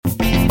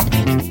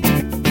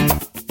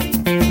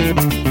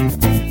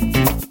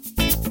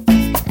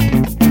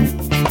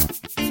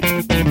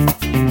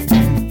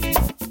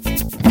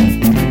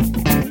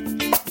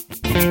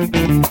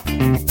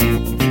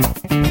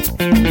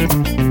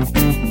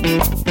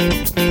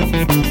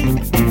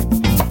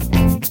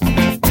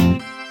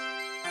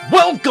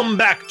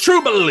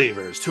True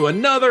believers, to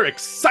another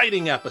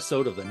exciting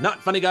episode of the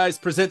Not Funny Guys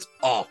presents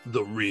Off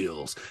the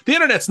Reels, the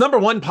internet's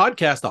 #1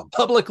 podcast on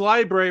public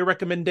library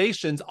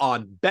recommendations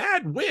on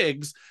bad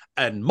wigs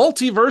and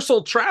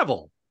multiversal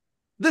travel.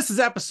 This is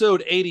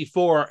episode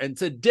 84, and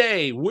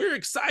today we're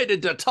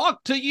excited to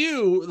talk to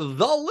you,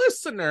 the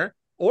listener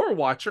or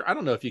watcher, I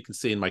don't know if you can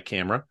see in my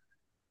camera,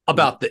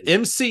 about the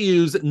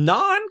MCU's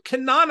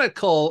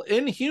non-canonical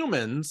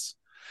Inhumans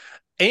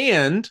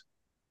and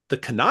the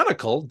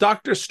canonical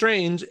Doctor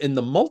Strange in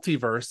the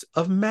Multiverse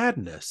of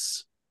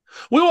Madness.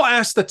 We will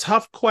ask the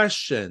tough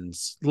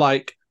questions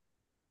like,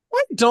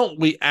 why don't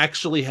we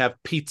actually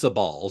have pizza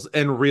balls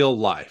in real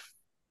life?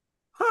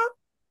 Huh?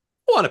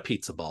 What a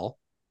pizza ball.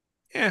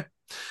 Yeah.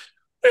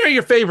 We're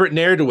your favorite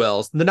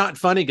ne'er-do-wells, the Not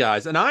Funny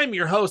Guys, and I'm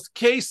your host,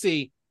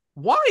 Casey.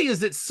 Why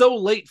is it so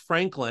late,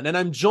 Franklin? And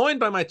I'm joined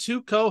by my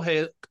two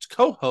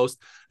co-hosts,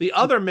 the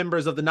other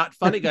members of the Not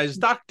Funny Guys,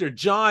 Dr.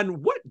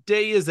 John, what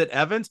day is it,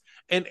 Evans?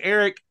 And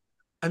Eric,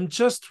 I'm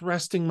just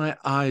resting my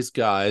eyes,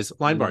 guys.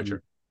 Line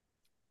Barger.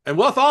 And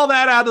with all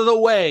that out of the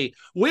way,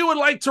 we would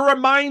like to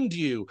remind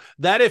you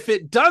that if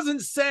it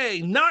doesn't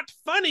say Not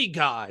Funny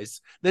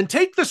Guys, then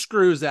take the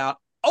screws out,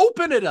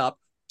 open it up,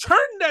 turn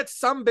that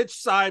sumbitch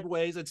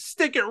sideways, and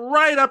stick it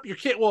right up your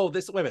kid. Whoa,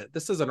 wait a minute.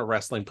 This isn't a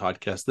wrestling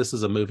podcast. This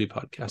is a movie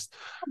podcast.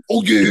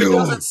 Oh, yeah. If it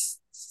doesn't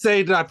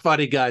say Not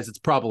Funny Guys, it's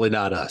probably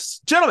not us.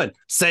 Gentlemen,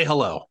 say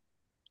hello.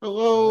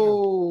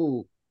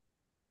 Hello.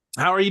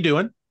 How are you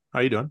doing?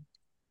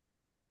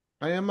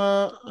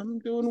 I'm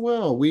doing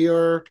well.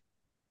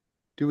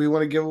 Do we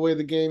want to give away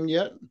the game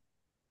yet?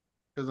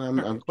 Because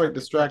I'm quite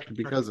distracted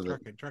because of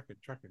it.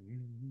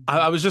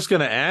 I was just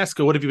going to ask,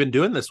 what have you been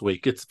doing this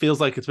week? It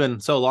feels like it's been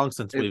so long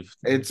since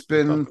it's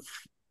been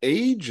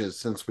ages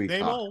since we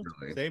Same talked. old,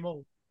 Really.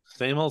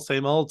 Same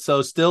old.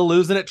 So still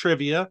losing at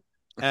trivia,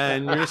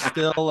 and you're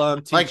still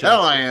like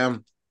hell I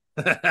am.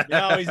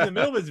 Yeah, he's in the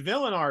middle of his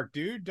villain arc,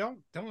 dude.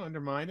 Don't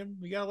undermine him.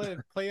 We gotta let it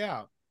play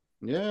out.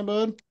 Yeah,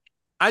 bud.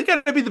 I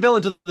gotta be the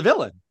villain to the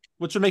villain,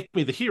 which would make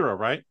me the hero,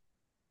 right?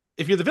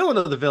 If you're the villain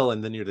of the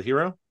villain, then you're the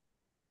hero.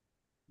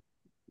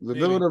 The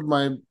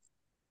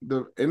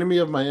enemy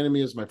of my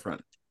enemy is my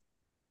friend.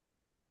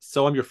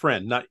 So I'm your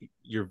friend, not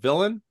your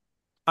villain.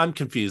 I'm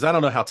confused. I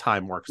don't know how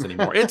time works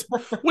anymore.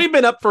 We've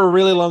been up for a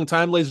really long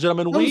time, ladies and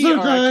gentlemen. We are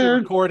actually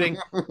recording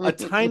a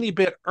tiny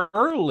bit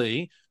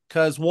early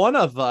because one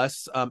of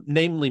us,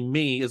 namely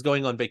me, is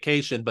going on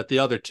vacation, but the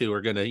other two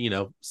are going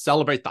to,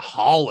 celebrate the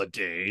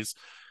holidays.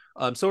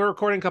 So we're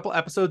recording a couple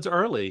episodes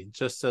early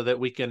just so that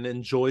we can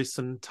enjoy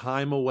some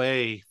time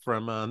away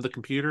from the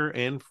computer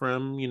and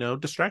from,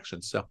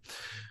 distractions. So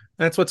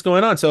that's what's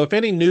going on. So if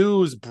any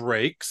news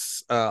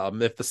breaks,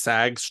 if the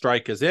SAG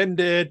strike has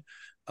ended,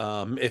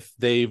 if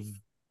they've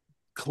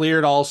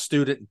cleared all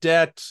student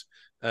debt,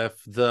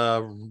 if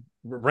the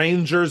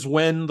Rangers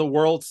win the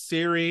World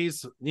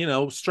Series,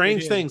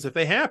 strange things, if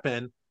they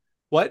happen,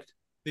 what?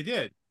 They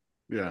did.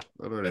 Yeah.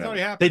 That's already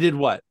happened. They did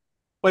what?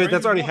 Wait,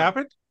 that's already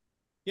happened?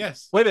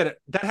 Yes. Wait a minute.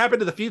 That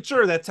happened in the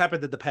future or that's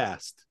happened in the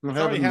past? It's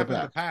already happened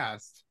in the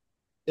past.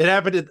 It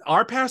happened in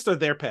our past or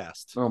their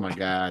past? Oh my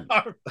God.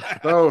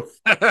 Both.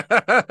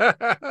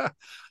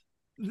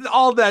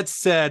 All that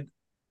said,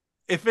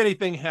 if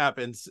anything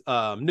happens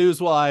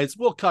news-wise,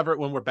 we'll cover it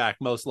when we're back,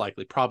 most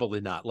likely. Probably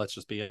not. Let's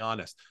just be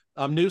honest.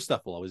 News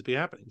stuff will always be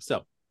happening.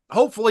 So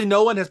hopefully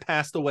no one has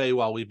passed away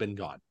while we've been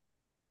gone.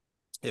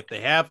 If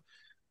they have,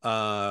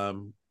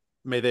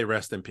 may they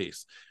rest in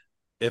peace.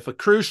 If a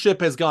cruise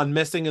ship has gone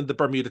missing in the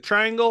Bermuda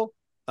Triangle,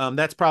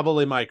 that's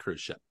probably my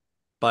cruise ship.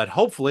 But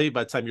hopefully,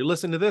 by the time you're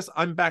listening to this,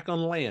 I'm back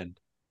on land,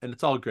 and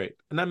it's all great.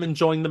 And I'm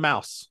enjoying the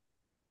mouse.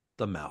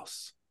 The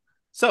mouse.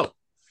 So,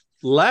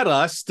 let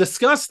us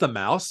discuss the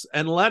mouse,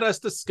 and let us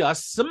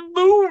discuss some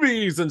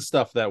movies and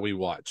stuff that we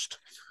watched.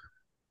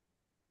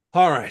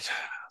 All right.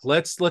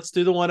 Let's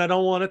do the one I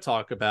don't want to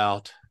talk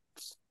about.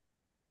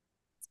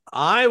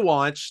 I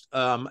watched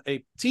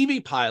a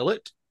TV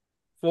pilot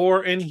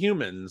for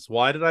Inhumans.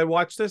 Why did I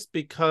watch this?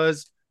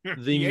 Because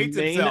he hates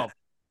himself.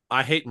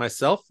 I hate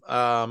myself.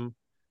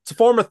 It's a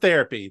form of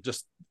therapy.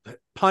 Just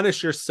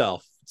punish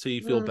yourself so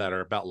you feel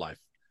better about life.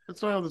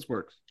 That's not how this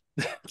works.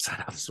 That's not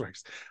how this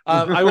works.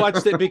 I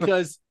watched it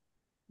because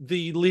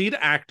the lead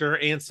actor,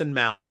 Anson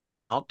Mount,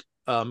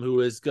 who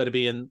is going to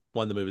be in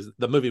one of the movies,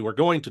 the movie we're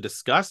going to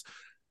discuss,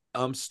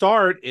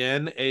 starred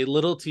in a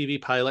little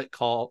TV pilot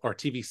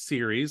TV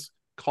series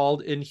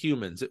called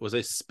Inhumans. It was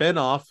a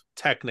spinoff,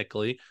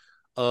 technically,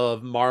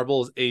 of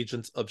Marvel's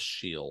Agents of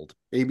S.H.I.E.L.D.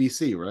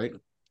 ABC, right?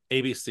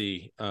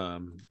 ABC,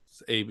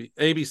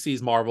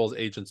 ABC's Marvel's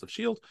Agents of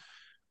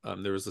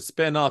S.H.I.E.L.D. There was a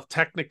spinoff,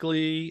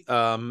 technically.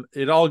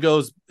 It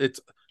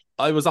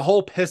was a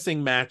whole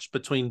pissing match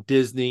between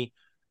Disney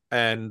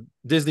and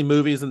Disney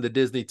movies and the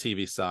Disney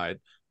TV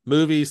side.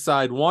 Movie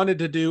side wanted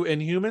to do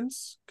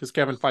Inhumans because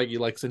Kevin Feige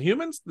likes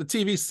Inhumans. The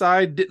TV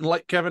side didn't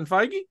like Kevin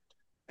Feige,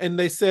 and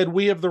they said,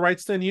 we have the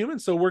rights to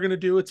Inhumans, so we're going to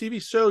do a TV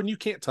show, and you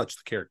can't touch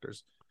the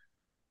characters.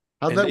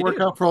 How'd that work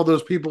out for all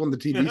those people on the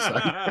TV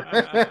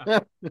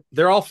side?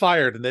 They're all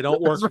fired, and they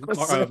don't work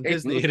for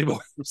Disney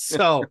anymore.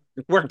 So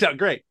it worked out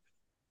great.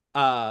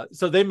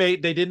 So they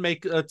did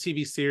make a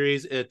TV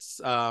series.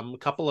 It's a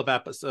couple of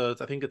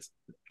episodes. I think it's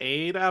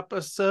 8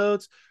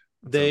 episodes.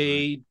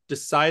 They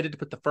decided to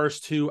put the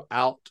first 2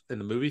 out in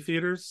the movie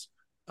theaters,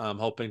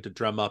 hoping to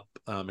drum up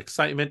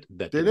excitement.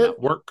 That did not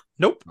work.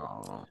 Nope,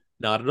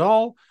 not at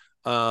all.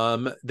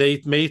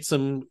 They made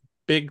some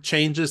big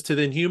changes to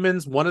the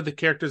Inhumans. One of the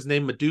characters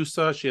named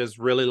Medusa. She has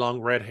really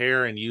long red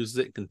hair and uses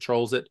it,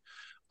 controls it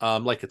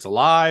like it's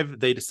alive.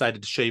 They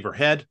decided to shave her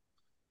head.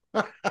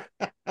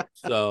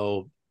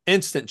 So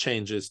instant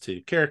changes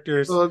to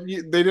characters. Well,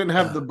 they didn't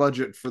have the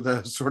budget for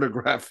the sort of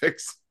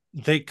graphics.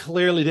 They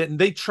clearly didn't.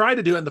 They tried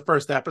to do it in the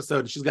first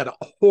episode, and she's got a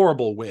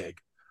horrible wig.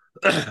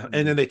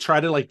 And then they try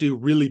to like do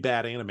really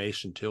bad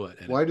animation to it.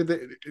 Why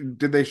did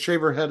they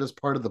shave her head as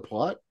part of the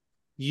plot?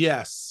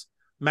 Yes.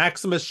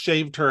 Maximus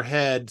shaved her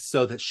head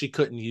so that she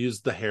couldn't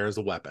use the hair as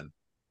a weapon.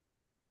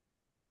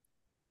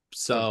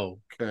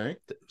 So okay,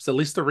 it's at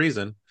least the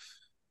reason.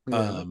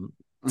 Yeah.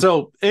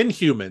 So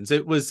Inhumans,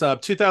 it was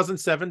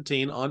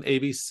 2017 on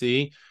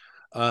ABC.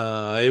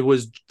 It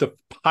was the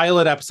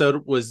pilot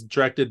episode was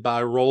directed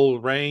by Roll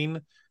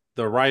Rain.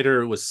 The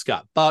writer was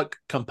Scott Buck.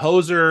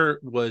 Composer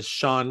was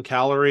Sean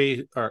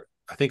Callery, or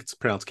I think it's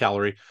pronounced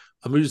Callery.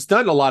 Who's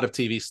done a lot of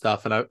TV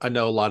stuff, and I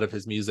know a lot of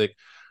his music.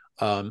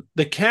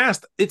 The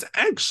cast, it's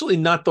actually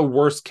not the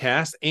worst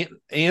cast.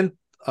 And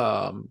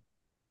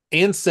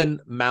Anson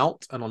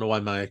Mount, I don't know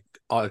why my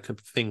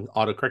thing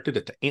auto-corrected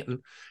it to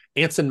Anton.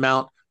 Anson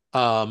Mount,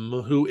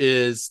 who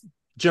is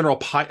General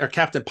Pike or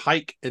Captain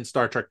Pike in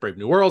Star Trek Brave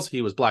New Worlds.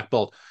 He was Black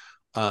Bolt.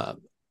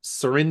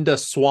 Serinda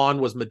Swan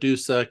was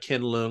Medusa.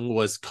 Ken Leung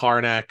was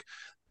Karnak.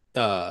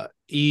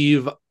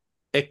 Eve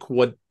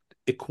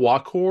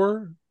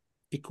Ikwakor.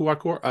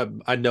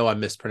 I know I'm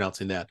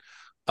mispronouncing that.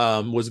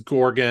 Was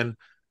Gorgon.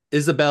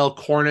 Isabel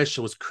Cornish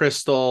was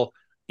Crystal.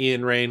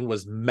 Ian Rain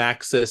was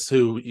Maximus,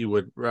 who you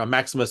would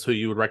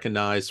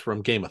recognize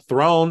from Game of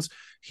Thrones.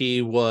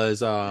 He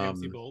was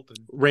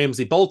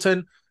Ramsay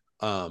Bolton.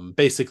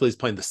 Basically, he's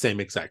playing the same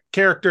exact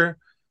character.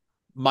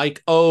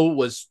 Mike O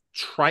was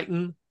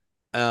Triton.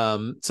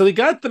 So they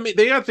got the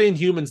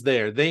Inhumans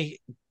there. They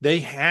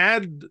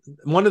had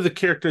one of the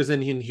characters in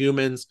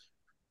Inhumans.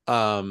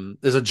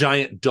 There's a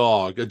giant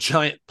dog, a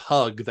giant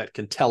pug that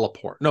can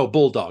teleport. No,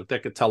 bulldog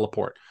that could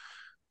teleport.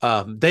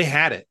 They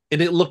had it, and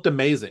it looked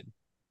amazing.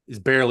 He's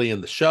barely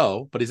in the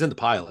show, but he's in the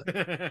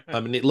pilot. I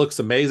mean, it looks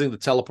amazing. The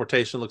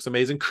teleportation looks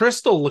amazing.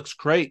 Crystal looks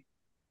great.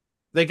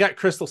 They got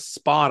Crystal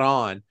spot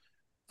on.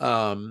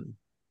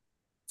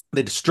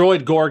 They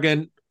destroyed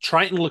Gorgon.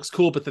 Triton looks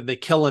cool, but then they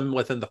kill him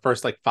within the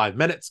first 5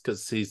 minutes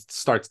because he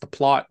starts the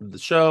plot of the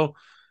show.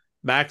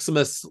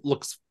 Maximus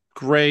looks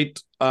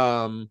great.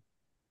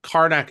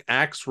 Karnak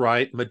acts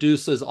right.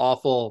 Medusa is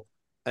awful.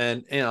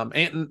 And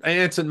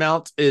Anson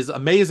Mount is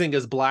amazing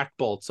as Black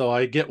Bolt, so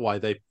I get why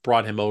they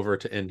brought him over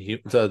to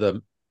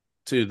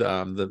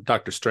the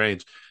Doctor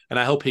Strange, and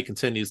I hope he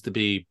continues to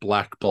be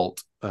Black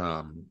Bolt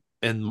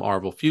in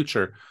Marvel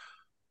future.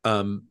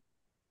 The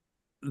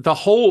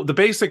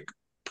basic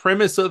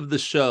premise of the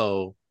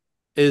show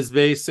is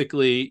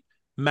basically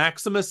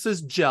Maximus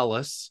is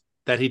jealous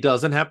that he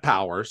doesn't have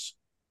powers,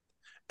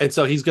 and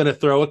so he's going to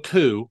throw a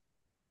coup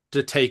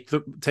to take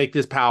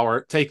his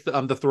power, take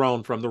the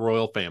throne from the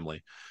royal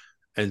family.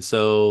 And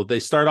so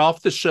they start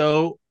off the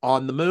show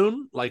on the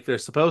moon like they're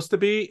supposed to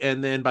be,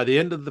 and then by the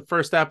end of the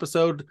first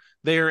episode,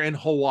 they're in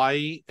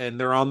Hawaii and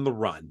they're on the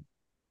run.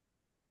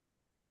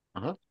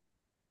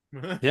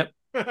 Yep.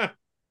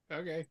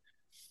 Okay.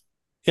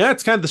 Yeah,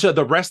 it's kind of the show.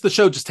 The rest of the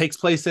show just takes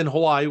place in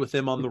Hawaii with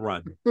them on the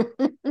run.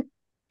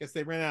 Guess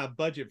they ran out of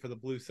budget for the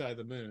blue side of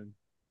the moon.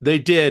 They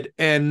did,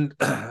 and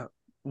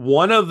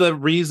one of the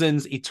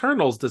reasons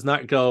Eternals does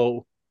not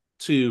go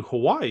to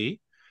Hawaii,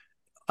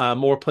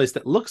 or a place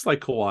that looks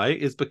like Hawaii,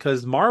 is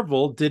because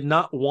Marvel did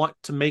not want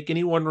to make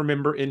anyone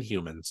remember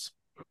Inhumans.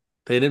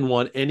 They didn't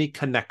want any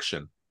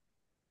connection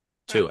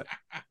to it.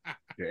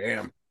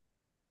 Damn.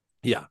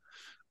 Yeah.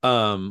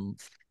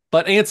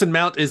 But Anson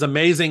Mount is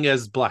amazing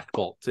as Black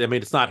Bolt. I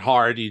mean, it's not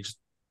hard. You just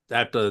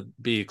have to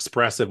be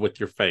expressive with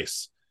your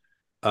face.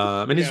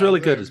 And he's really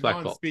good as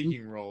Black Bolt.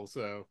 Speaking role,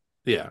 so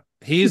yeah,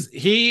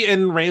 he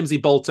and Ramsay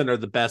Bolton are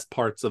the best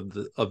parts of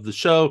the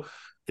show.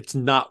 It's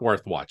not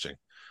worth watching.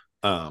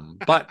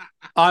 But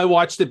I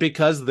watched it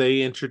because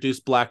they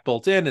introduced Black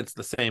Bolt in. It's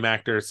the same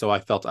actor, so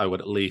I felt I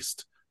would at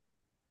least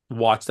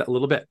watch that a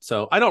little bit.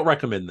 So I don't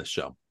recommend this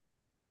show.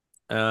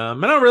 I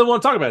don't really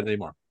want to talk about it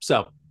anymore.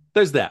 So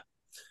there's that.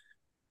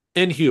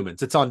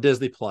 Inhumans. It's on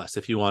Disney Plus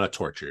if you want to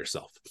torture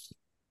yourself.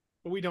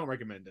 But we don't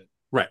recommend it.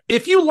 Right.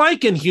 If you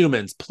like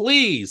Inhumans,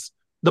 please,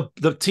 the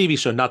TV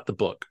show, not the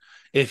book.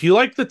 If you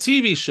like the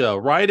TV show,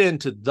 write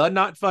into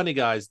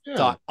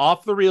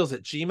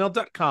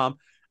thenotfunnyguys.offthereels@gmail.com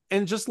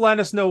and just let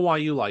us know why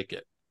you like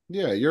it.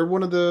 Yeah, you're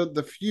one of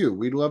the few.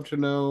 We'd love to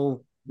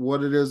know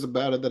what it is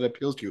about it that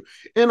appeals to you.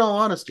 In all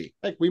honesty,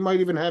 heck, we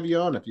might even have you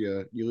on if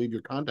you leave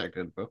your contact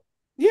info.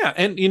 Yeah,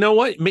 and you know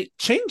what?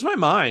 Change my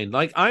mind.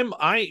 Like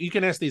you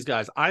can ask these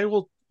guys.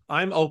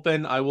 I'm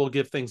open. I will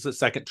give things a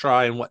second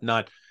try and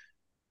whatnot.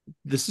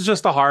 This is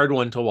just a hard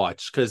one to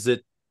watch because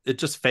it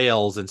just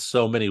fails in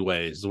so many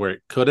ways where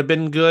it could have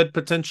been good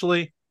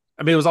potentially.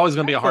 I mean, it was always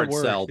going to be a That's the hard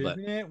worst, sell, but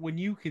isn't it? When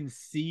you can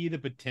see the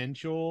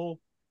potential,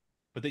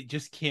 but they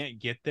just can't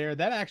get there.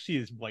 That actually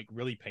is like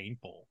really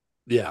painful.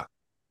 yeah.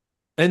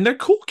 And they're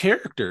cool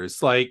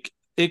characters. Like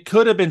it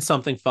could have been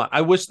something fun.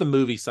 I wish the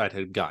movie side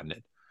had gotten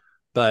it,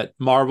 but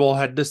Marvel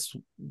had this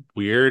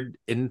weird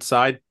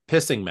inside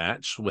pissing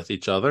match with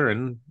each other,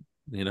 and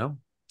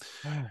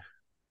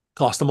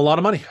cost them a lot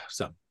of money.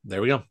 So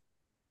there we go.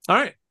 All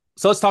right.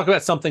 So let's talk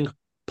about something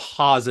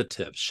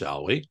positive,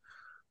 shall we?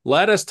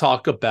 Let us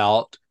talk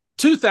about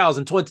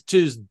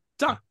 2022's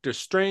Doctor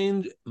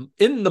Strange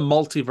in the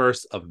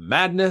Multiverse of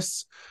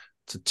Madness.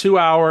 It's a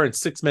 2-hour and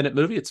 6-minute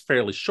movie. It's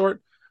fairly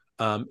short.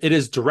 It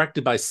is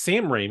directed by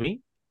Sam Raimi.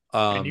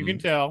 And you can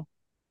tell.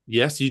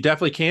 Yes, you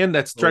definitely can.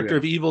 That's director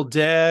of Evil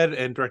Dead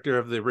and director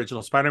of the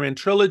original Spider-Man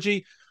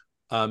trilogy.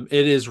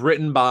 It is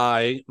written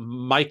by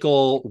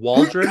Michael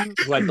Waldron,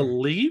 who I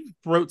believe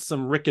wrote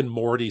some Rick and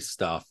Morty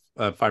stuff.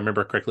 If I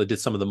remember correctly,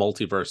 did some of the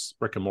multiverse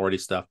Rick and Morty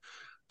stuff.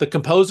 The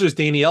composer is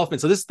Danny Elfman.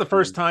 So this is the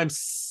first time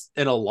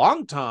in a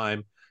long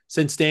time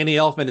since Danny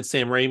Elfman and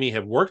Sam Raimi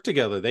have worked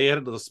together. They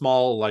had a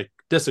small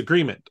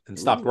disagreement and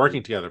stopped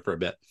working together for a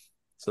bit.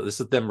 So this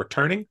is them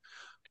returning.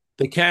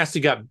 The cast,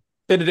 you got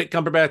Benedict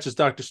Cumberbatch as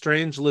Doctor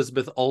Strange,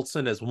 Elizabeth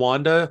Olsen as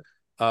Wanda,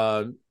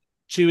 Chiwetel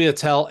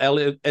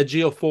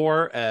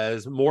Ejiofor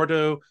as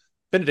Mordo,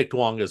 Benedict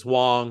Wong as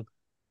Wong,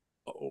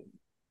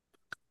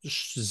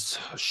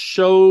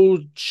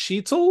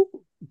 Xochitl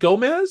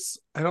Gomez.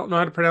 I don't know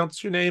how to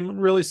pronounce your name. I'm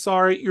really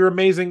sorry. You're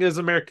amazing as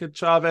America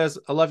Chavez.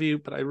 I love you,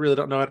 but I really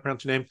don't know how to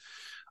pronounce your name.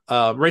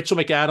 Rachel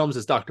McAdams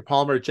as Dr.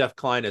 Palmer, Jeff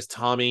Kline as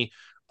Tommy,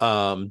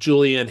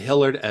 Julian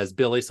Hillard as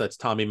Billy, so that's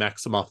Tommy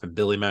Maximoff and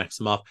Billy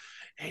Maximoff.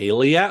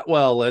 Haley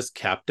Atwell as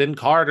Captain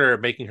Carter,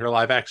 making her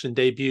live-action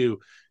debut.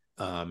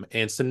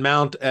 Anson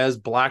Mount as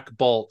Black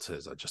Bolt,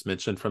 as I just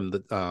mentioned from the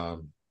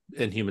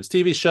Inhumans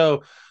TV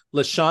show.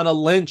 Lashana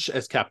Lynch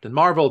as Captain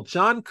Marvel.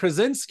 John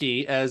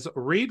Krasinski as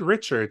Reed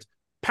Richards.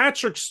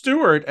 Patrick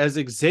Stewart as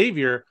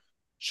Xavier.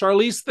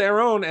 Charlize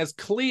Theron as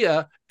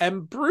Clea.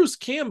 And Bruce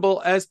Campbell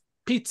as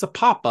Pizza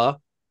Papa.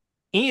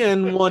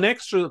 And one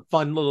extra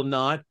fun little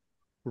nod,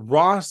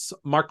 Ross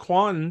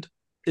Marquand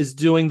is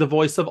doing the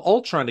voice of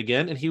Ultron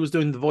again, and he was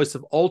doing the voice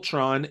of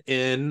Ultron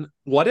in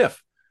What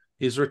If.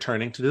 He's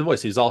returning to the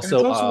voice. He's also...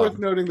 It's also worth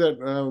noting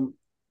that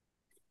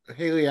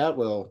Haley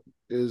Atwell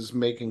is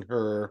making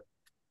her...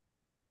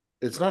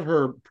 It's not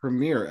her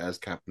premiere as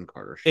Captain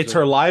Carter. It's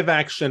her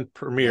live-action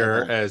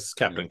premiere as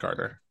Captain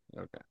Carter.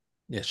 Okay.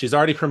 Yeah, she's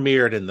already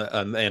premiered in the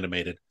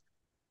animated.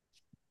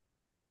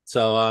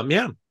 So,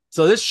 yeah.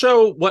 So this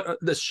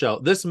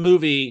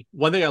movie,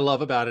 one thing I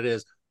love about it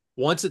is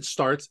once it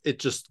starts, it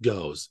just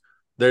goes.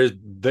 There's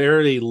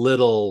very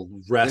little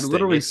resting. It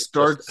literally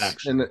starts,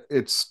 and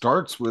it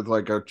starts with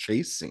a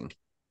chase scene.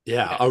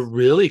 Yeah, a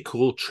really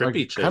cool,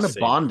 trippy chase kind of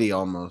scene. Bondy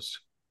almost.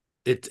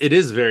 It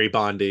is very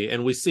Bondy,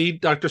 and we see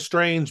Doctor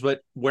Strange,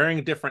 but wearing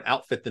a different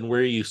outfit than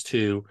we're used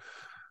to,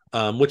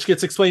 which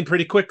gets explained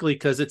pretty quickly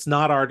because it's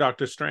not our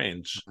Doctor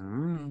Strange.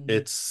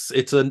 It's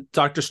a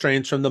Doctor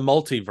Strange from the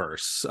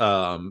multiverse,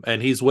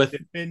 and he's with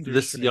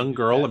this young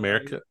girl,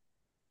 America. Right?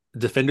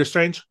 Defender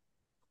Strange?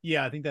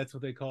 Yeah, I think that's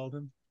what they called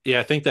him. Yeah,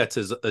 I think that's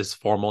his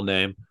formal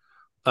name.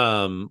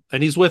 And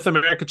he's with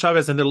America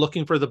Chavez, and they're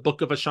looking for the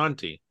Book of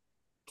Ashanti.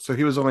 So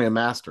he was only a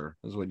master,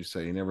 is what you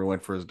say. He never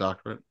went for his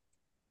doctorate?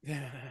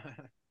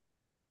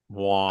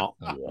 Wah, wah.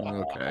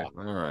 Okay,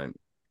 all right.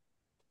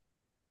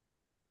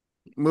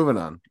 Moving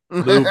on.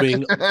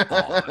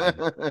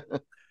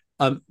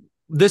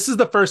 This is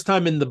the first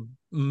time in the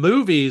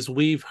movies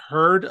we've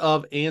heard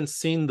of and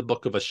seen the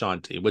Book of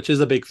Ashanti, which is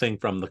a big thing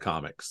from the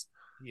comics.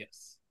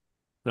 Yes.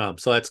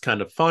 So that's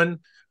kind of fun.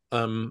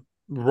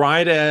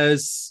 Right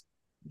as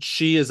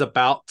she is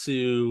about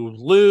to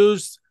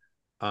lose,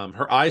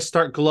 her eyes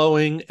start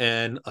glowing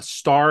and a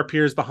star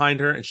appears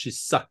behind her, and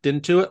she's sucked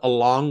into it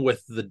along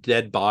with the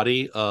dead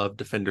body of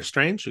Defender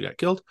Strange, who got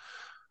killed.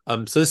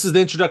 So this is the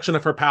introduction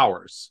of her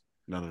powers.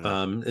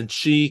 And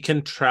she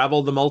can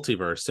travel the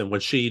multiverse, and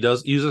when she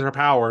uses her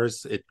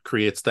powers, it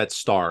creates that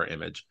star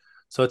image.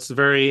 So it's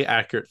very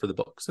accurate for the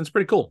books. It's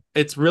pretty cool.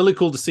 It's really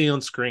cool to see on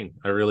screen.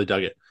 I really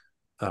dug it.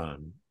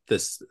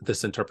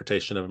 This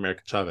interpretation of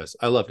America Chavez.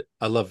 I loved it.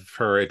 I love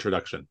her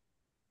introduction.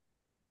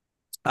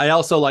 I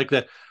also like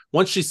that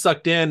once she's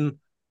sucked in,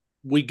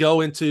 we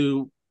go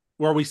into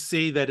where we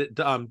see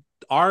that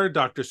our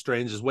Doctor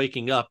Strange is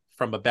waking up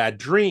from a bad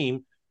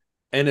dream,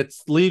 and it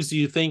leaves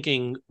you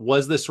thinking,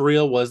 was this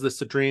real? Was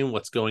this a dream?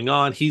 What's going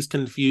on? He's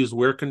confused.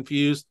 We're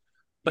confused.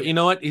 But you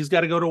know what? He's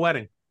got to go to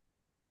wedding.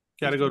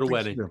 Got to go to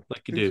wedding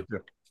like you do.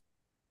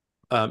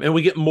 And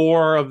we get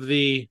more of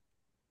the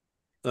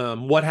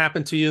what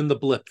happened to you in the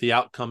blip, the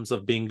outcomes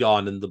of being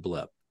gone in the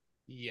blip.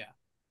 Yeah.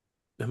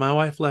 And my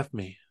wife left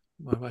me.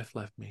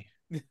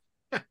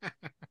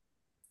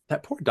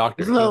 That poor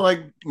doctor. Isn't that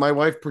like My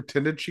Wife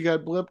Pretended She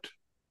Got Blipped?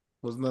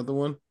 Wasn't that the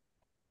one?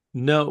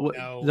 No,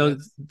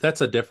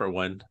 that's a different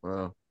one.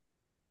 Wow.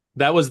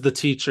 That was the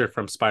teacher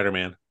from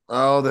Spider-Man.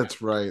 Oh,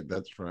 that's right.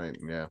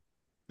 Yeah.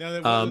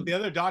 Now the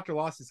other doctor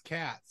lost his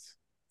cats.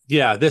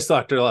 Yeah, this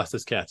doctor lost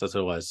his cats. That's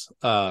what it was.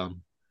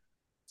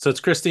 So it's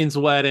Christine's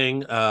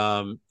wedding.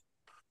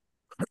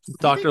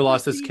 Doctor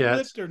lost his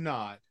cats. Blipped or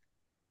not?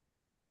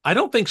 I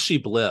don't think she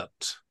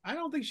blipped. I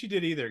don't think she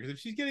did either. Because if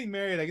she's getting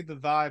married, I get the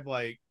vibe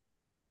like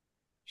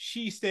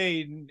she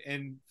stayed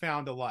and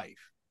found a life.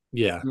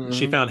 Yeah,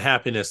 she found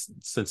happiness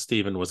since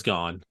Steven was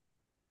gone.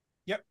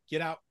 Yep,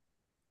 get out.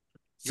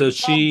 So You're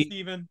problem,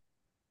 Steven.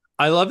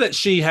 I love that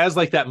she has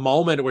like that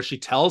moment where she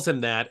tells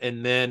him that,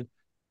 and then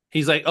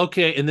he's like,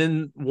 okay. And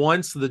then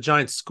once the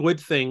giant squid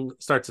thing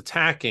starts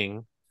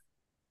attacking,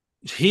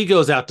 he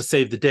goes out to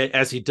save the day,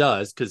 as he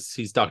does, because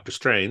he's Doctor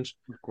Strange.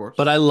 Of course.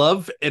 But I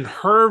love, in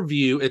her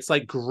view, it's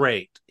like,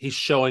 great, he's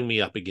showing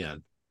me up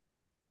again.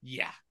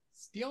 Yeah,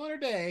 stealing her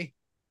day.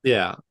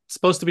 Yeah, it's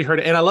supposed to be her.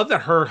 And I love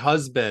that her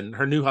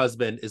new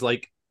husband, is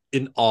like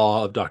in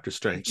awe of Doctor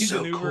Strange. He's so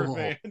an Uber cool.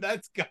 fan.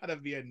 That's gotta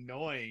be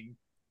annoying.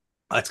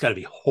 That's gotta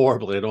be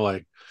horribly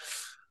annoying.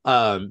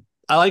 I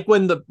like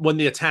when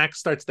the attack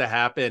starts to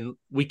happen,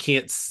 we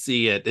can't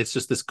see it. It's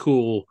just this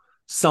cool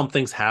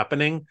something's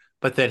happening,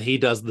 but then he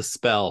does the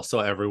spell so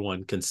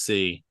everyone can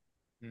see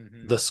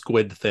the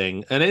squid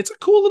thing. And it's a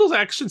cool little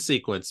action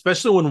sequence,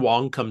 especially when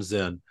Wong comes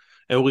in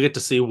and we get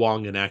to see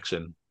Wong in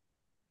action.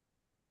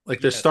 Like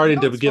they're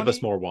starting to give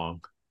us more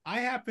Wong.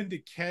 I happened to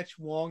catch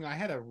Wong. I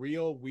had a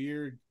real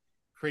weird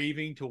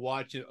craving to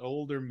watch an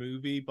older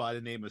movie by the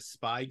name of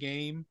Spy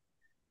Game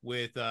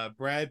with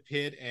Brad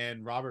Pitt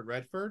and Robert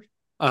Redford.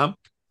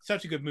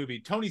 Such a good movie.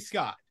 Tony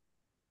Scott.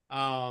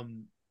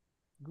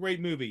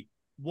 Great movie.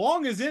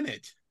 Wong is in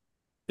it.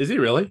 Is he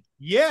really?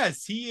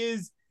 Yes, he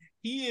is.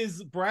 He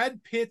is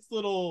Brad Pitt's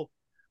little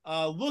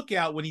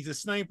lookout when he's a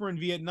sniper in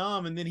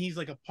Vietnam, and then he's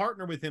like a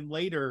partner with him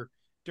later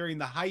during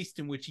the heist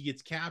in which he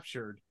gets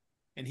captured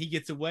and he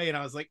gets away. And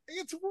I was like,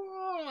 it's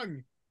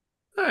Wong.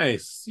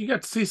 Nice. You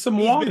got to see some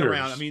Wongers. Wongers. Been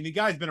around. I mean, the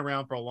guy's been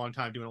around for a long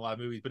time doing a lot of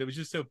movies, but it was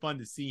just so fun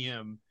to see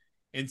him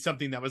in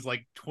something that was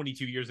like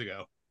 22 years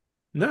ago.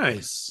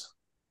 Nice.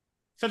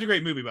 Such a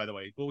great movie, by the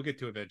way. But we'll get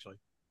to it eventually.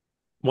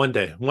 One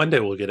day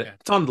we'll get it. Yeah.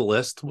 It's on the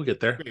list. We'll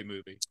get there. Great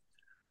movie.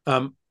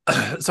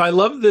 So I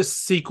love this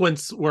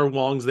sequence where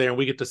Wong's there and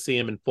we get to see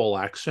him in full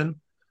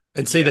action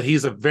and see that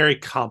he's a very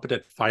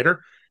competent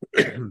fighter.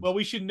 Well,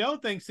 we should know,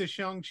 thanks to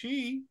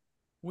Shang-Chi,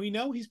 we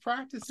know he's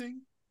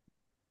practicing.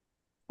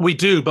 We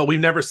do, but we've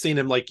never seen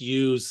him like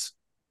use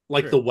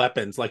like the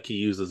weapons like he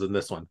uses in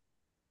this one.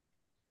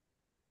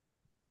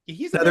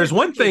 He's there's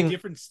one thing,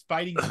 different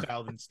fighting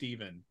style than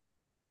Steven.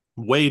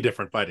 Way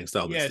different fighting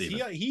style than Steven.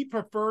 Yes, he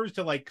prefers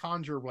to like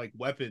conjure like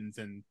weapons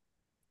and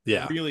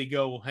really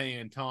go hang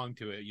and tong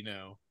to it, you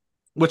know.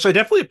 Which I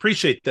definitely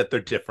appreciate that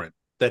they're different.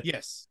 That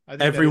I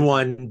think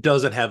everyone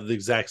doesn't have the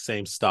exact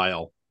same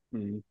style.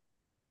 Mm-hmm.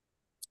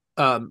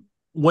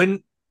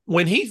 When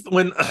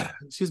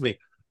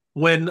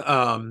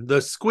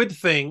the squid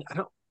thing, I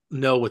don't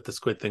know what the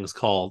squid thing's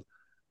called.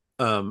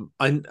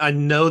 I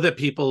know that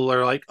people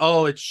are like,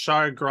 oh, it's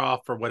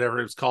Shar-Groff or whatever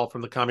it's called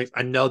from the comics.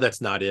 I know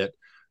that's not it.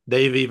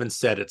 They've even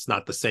said it's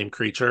not the same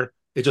creature.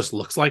 It just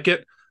looks like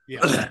it.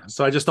 Yeah.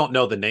 So I just don't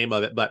know the name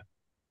of it. But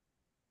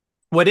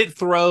when it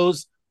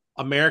throws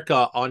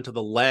America onto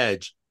the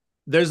ledge,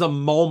 there's a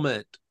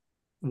moment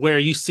where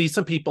you see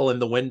some people in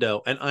the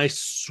window, and I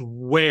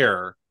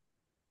swear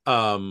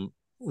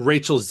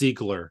Rachel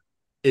Ziegler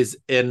is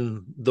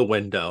in the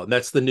window. And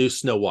that's the new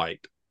Snow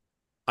White.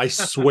 I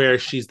swear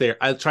she's there.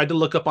 I tried to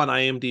look up on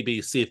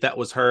IMDb, see if that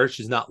was her.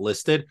 She's not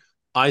listed.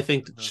 I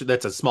think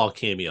that's a small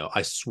cameo.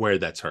 I swear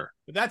that's her.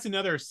 But that's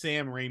another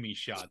Sam Raimi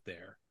shot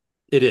there.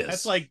 It is.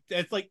 That's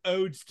like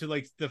odes to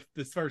like the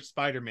first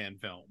Spider-Man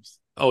films.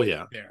 Oh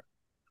yeah. There.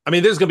 I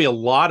mean, there's gonna be a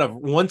lot of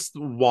once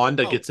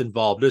Wanda gets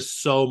involved. There's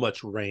so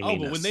much Raimi. Oh,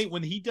 but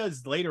when he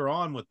does later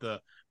on with the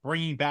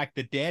bringing back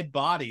the dead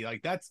body,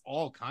 like that's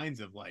all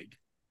kinds of like.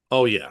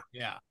 Oh yeah.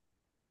 Yeah.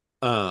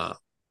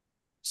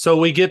 So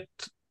we get.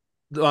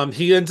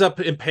 He ends up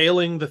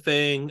impaling the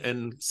thing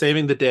and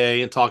saving the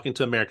day and talking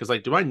to America. It's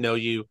like, do I know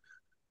you?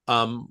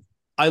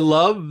 I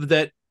love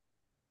that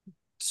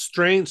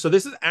Strange. So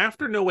this is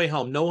after No Way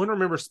Home. No one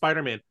remembers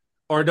Spider-Man,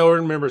 or no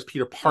one remembers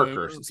Peter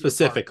Parker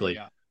specifically.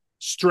 Peter Parker,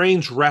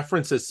 Strange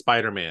references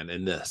Spider-Man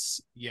in this,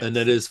 and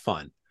it is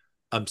fun.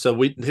 So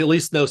we at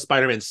least know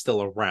Spider-Man's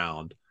still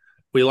around.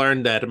 We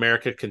learned that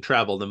America can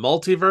travel the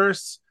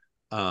multiverse.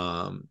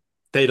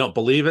 They don't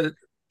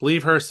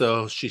believe her,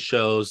 so she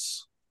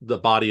shows the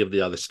body of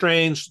the other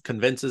Strange,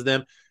 convinces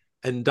them,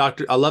 and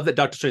I love that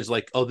Doctor Strange is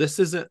like, oh, this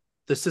isn't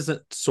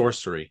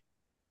sorcery,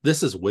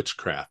 this is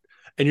witchcraft,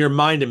 and your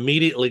mind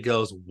immediately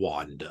goes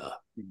Wanda.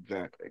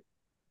 Exactly,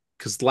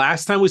 because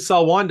last time we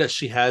saw Wanda,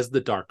 she has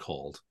the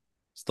Darkhold.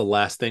 It's the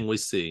last thing we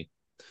see.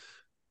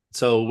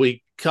 So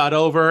we cut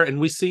over and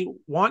we see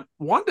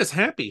Wanda's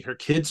happy. Her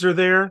kids are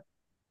there.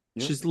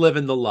 Yep. She's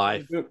living the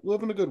life,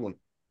 living a good one.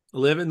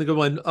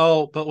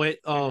 Oh, but wait,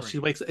 she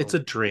wakes. It's a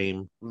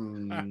dream.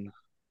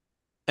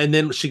 And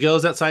then she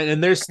goes outside,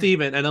 and there's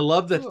Steven. And I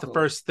love that the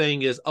first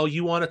thing is, oh,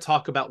 you want to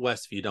talk about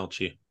Westview, don't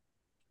you?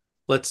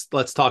 Let's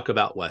talk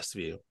about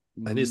Westview.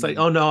 And he's like,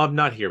 "Oh no, I'm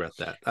not here about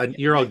that.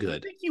 You're all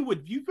good." You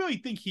really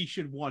think he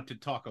should want to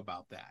talk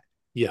about that?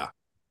 Yeah,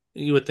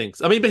 you would think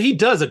so. I mean, but he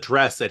does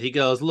address it. He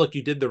goes, "Look,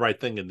 you did the right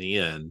thing in the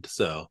end."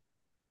 So,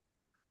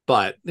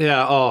 but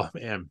yeah, oh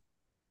man,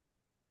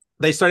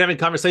 they start having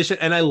conversation,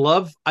 and I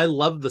love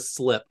the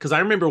slip because I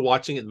remember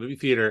watching it in the movie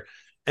theater,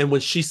 and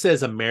when she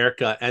says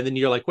America, and then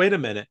you're like, wait a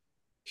minute,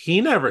 he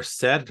never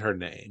said her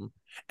name.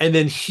 And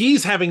then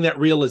he's having that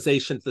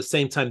realization at the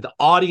same time the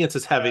audience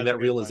is having that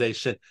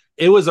realization.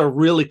 It was a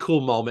really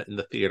cool moment in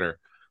the theater,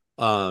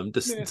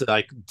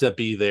 to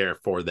be there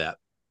for that.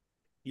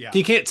 Yeah,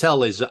 you can't tell,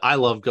 Lisa, I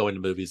love going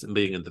to movies and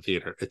being in the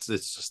theater.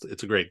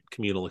 It's a great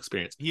communal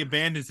experience. He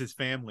abandons his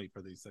family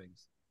for these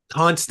things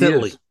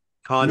constantly.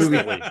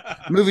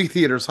 Movie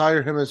theaters,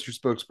 hire him as your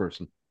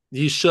spokesperson.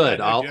 You should.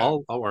 Yeah,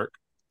 I'll work.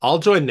 I'll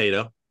join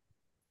NATO.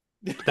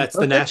 That's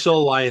the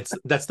National Alliance.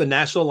 That's the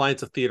National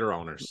Alliance of Theater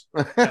Owners.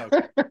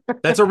 Okay.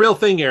 That's a real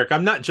thing, Eric.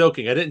 I'm not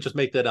joking. I didn't just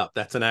make that up.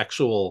 That's an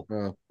actual.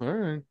 All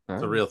right.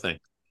 It's a real thing.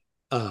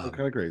 Kind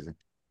of crazy.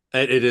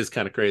 It is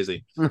kind of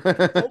crazy.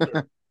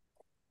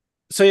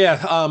 So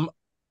yeah,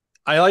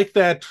 I like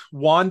that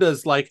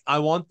Wanda's like, I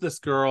want this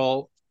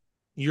girl.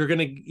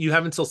 You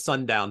have until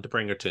sundown to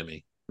bring her to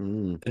me.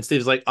 And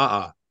Steve's like,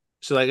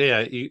 She's like,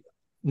 yeah,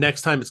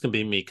 next time it's gonna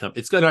be me.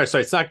 It's gonna.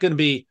 Sorry, it's not gonna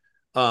be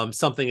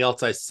something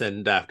else I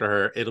send after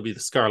her. It'll be the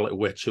Scarlet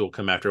Witch who will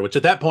come after her, which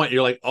at that point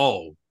you're like,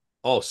 oh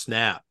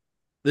snap,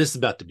 this is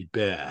about to be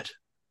bad.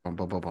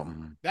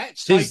 That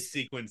fight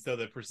sequence though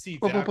that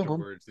proceeds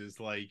afterwards is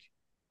like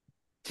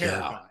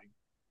terrifying. Yeah.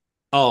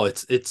 Oh,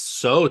 it's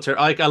so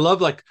terrible. Like I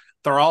love, like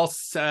they're all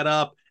set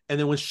up, and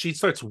then when she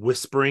starts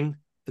whispering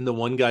in the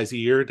one guy's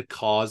ear to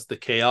cause the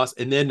chaos,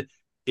 and then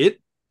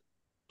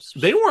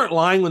they weren't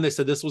lying when they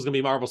said this was going to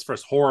be Marvel's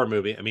first horror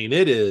movie. I mean,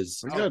 it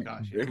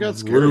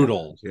got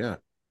brutal. Yeah.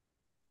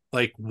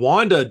 Like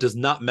Wanda does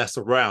not mess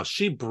around.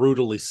 She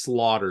brutally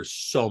slaughters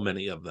so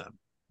many of them.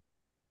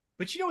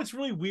 But what's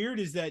really weird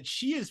is that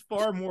she is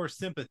far more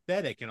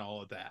sympathetic in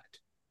all of that.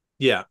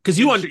 Yeah, because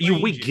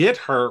we get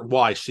her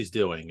why she's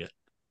doing it.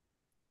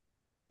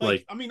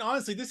 Like, I mean,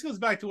 honestly, this goes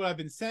back to what I've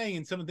been saying,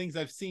 and some of the things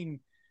I've seen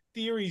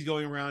theories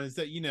going around is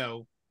that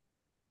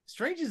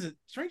Strange is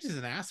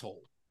an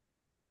asshole.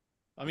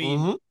 I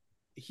mean,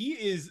 he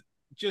is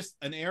just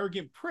an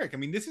arrogant prick. I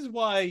mean, this is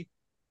why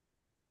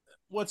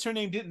what's her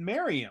name didn't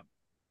marry him.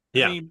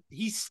 Yeah. I mean,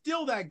 he's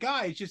still that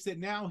guy. It's just that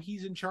now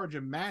he's in charge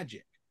of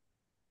magic.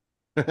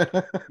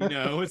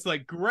 It's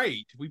like,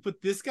 great. We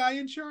put this guy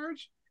in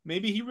charge.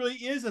 Maybe he really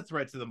is a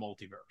threat to the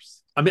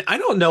multiverse. I mean, I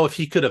don't know if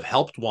he could have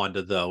helped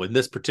Wanda, though, in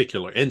this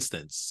particular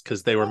instance,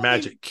 because they were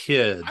magic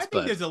kids. I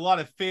think there's a lot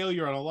of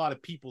failure on a lot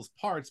of people's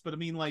parts, but I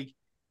mean, like,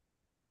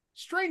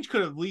 Strange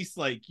could have at least,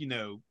 like,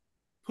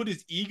 put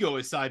his ego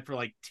aside for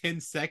like 10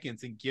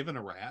 seconds and given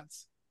a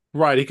rat's.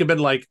 Right. He could have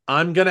been like,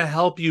 I'm going to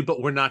help you,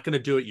 but we're not going to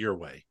do it your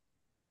way.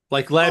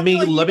 Like, let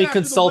me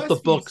consult the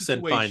books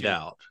and find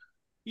out.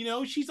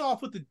 She's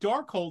off with the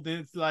Darkhold,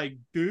 and it's like,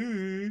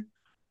 dude.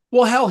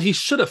 Well, hell, he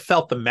should have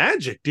felt the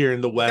magic during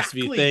the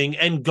Westview thing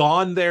and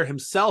gone there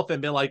himself and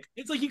been like,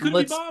 it's like he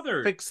couldn't be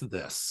bothered. Fix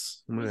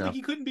this. It's like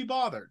he couldn't be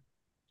bothered.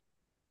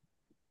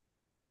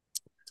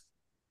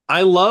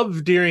 I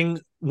love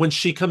when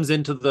she comes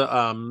into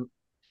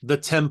the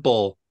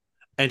temple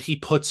and he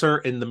puts her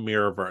in the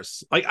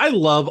Mirrorverse. Like, I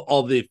love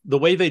all the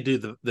way they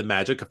do the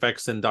magic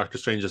effects in Doctor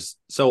Strange is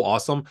so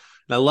awesome. And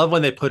I love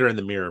when they put her in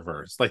the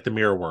Mirrorverse, like the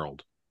mirror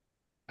world.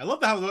 I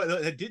love how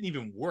that didn't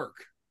even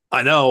work.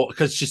 I know,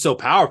 because she's so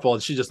powerful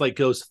and she just like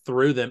goes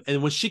through them.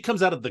 And when she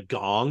comes out of the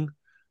gong,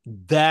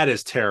 that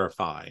is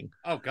terrifying.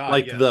 Oh God!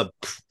 Like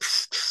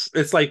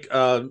it's like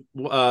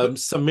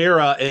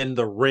Samira in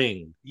The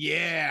Ring.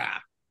 Yeah,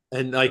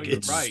 and like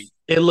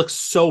it looks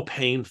so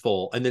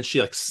painful, and then she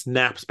like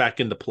snaps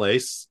back into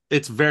place.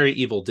 It's very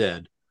Evil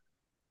Dead.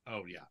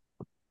 Oh yeah.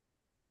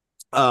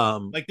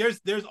 Like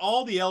there's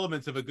all the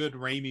elements of a good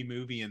Raimi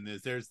movie in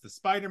this. There's the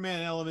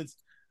Spider-Man elements,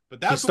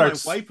 but that's what my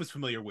wife was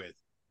familiar with.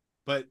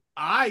 But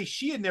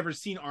she had never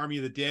seen Army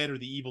of the Dead or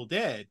the Evil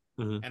Dead.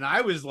 And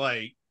I was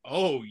like,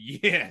 oh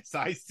yes,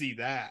 I see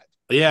that.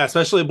 Yeah,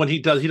 especially when he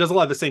does a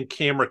lot of the same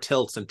camera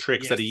tilts and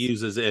tricks that he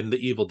uses in the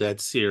Evil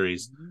Dead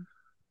series.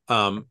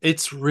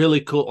 It's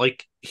really cool.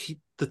 Like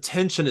the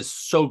tension is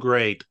so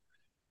great.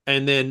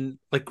 And then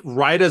like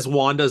right as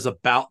Wanda's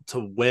about to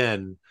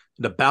win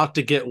and about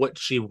to get what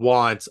she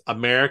wants,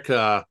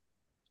 America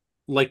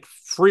like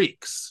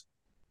freaks.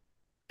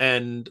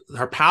 And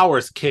her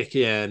powers kick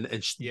in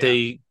and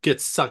they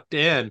get sucked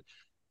in.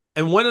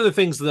 And one of the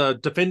things the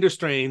Defender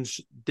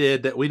Strange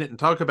did that we didn't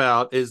talk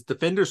about is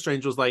Defender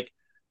Strange was like,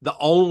 the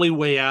only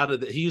way out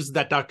of it, he used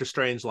that Doctor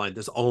Strange line,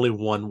 there's only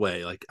one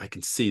way. Like, I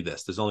can see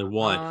this. There's only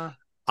one.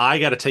 I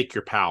got to take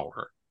your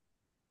power.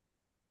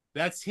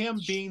 That's him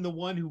being the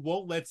one who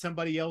won't let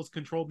somebody else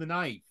control the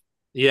knife.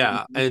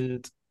 Yeah.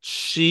 And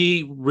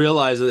she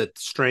realizes that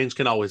Strange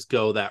can always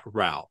go that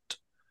route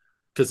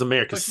because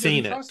America's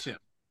seen it. Trust him.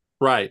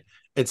 Right.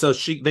 And so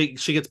she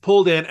gets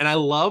pulled in, and I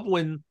love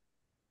when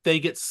they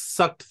get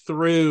sucked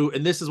through,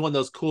 and this is one of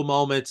those cool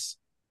moments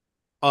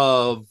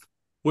of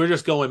we're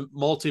just going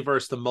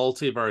multiverse to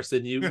multiverse,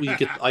 and you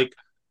get like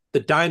the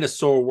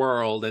dinosaur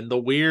world and the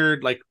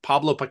weird like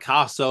Pablo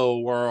Picasso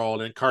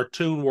world and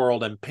cartoon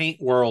world and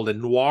paint world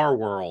and noir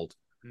world.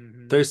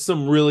 Mm-hmm. There's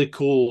some really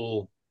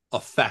cool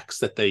effects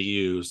that they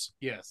use.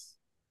 Yes.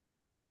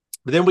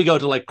 But then we go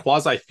to like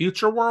quasi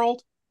future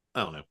world.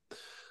 I don't know.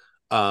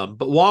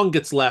 But Wong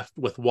gets left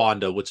with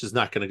Wanda, which is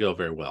not going to go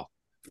very well.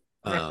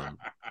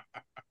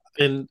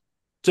 And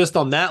just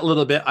on that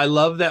little bit, I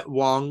love that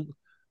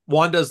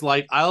Wanda's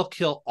like, I'll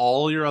kill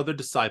all your other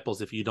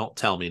disciples if you don't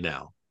tell me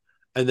now.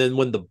 And then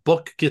when the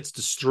book gets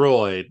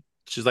destroyed,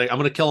 she's like, I'm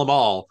going to kill them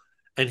all.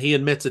 And he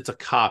admits it's a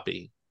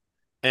copy.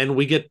 And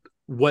we get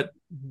what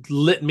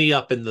lit me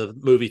up in the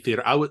movie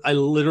theater. I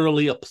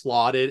literally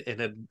applauded and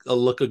had a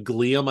look of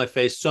glee on my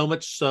face, so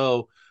much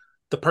so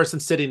the person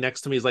sitting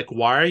next to me is like,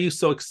 why are you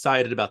so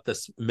excited about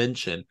this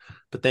mention?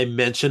 But they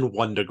mentioned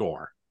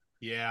Wundagore.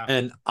 Yeah.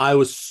 And I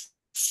was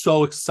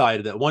so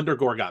excited that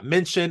Wundagore got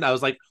mentioned. I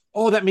was like,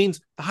 oh, that means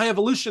the High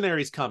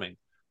Evolutionary is coming.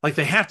 Like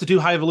they have to do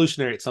High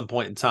Evolutionary at some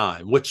point in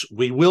time, which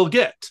we will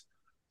get.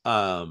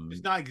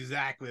 It's not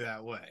exactly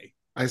that way.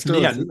 I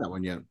still haven't seen that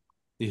one yet.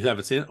 You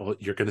haven't seen it? Well,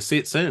 you're going to see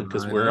it soon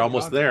because we're know.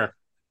 almost there.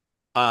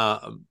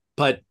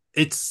 But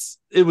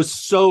it was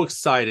so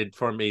excited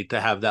for me to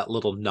have that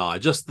little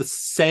nod, just the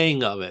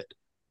saying of it,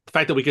 the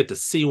fact that we get to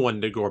see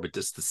Wundagore, but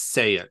just to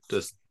say it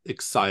just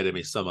excited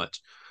me so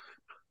much.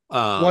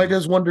 Why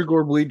does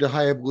Wundagore bleed to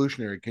High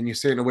Evolutionary? Can you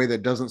say it in a way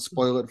that doesn't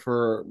spoil it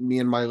for me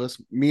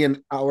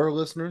and our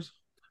listeners?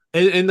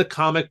 In the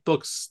comic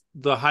books,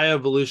 the High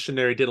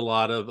Evolutionary did a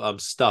lot of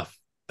stuff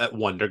at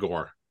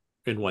Wundagore.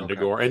 In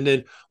Wundagore, okay. And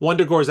then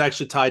Wundagore is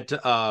actually tied to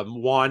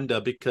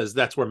Wanda because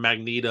that's where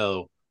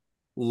Magneto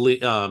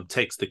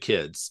takes the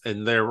kids,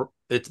 and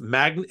is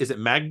it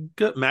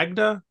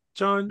Magda,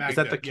 John? Magda, is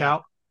that the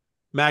cow?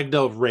 Yeah.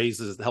 Magda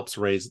helps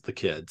raise the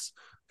kids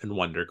in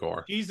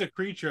Wundagore. He's a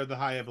creature of the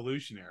High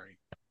Evolutionary,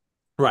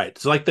 right?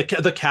 So like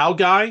the cow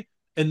guy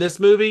in this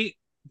movie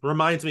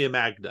reminds me of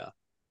Magda,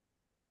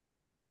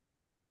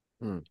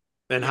 and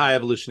High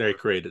Evolutionary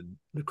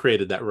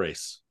created that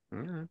race.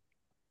 Mm-hmm.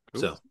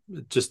 Cool. So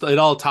just it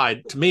all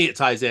tied to me. It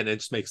ties in. It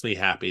just makes me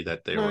happy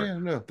that they were. Yeah,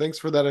 no. Thanks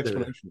for that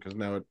explanation because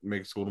now it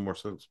makes a little more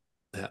sense.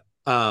 Yeah.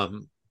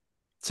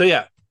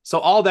 So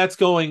all that's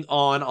going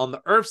on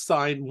the Earth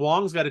side.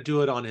 Wong's got to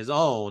do it on his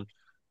own.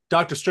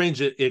 Doctor Strange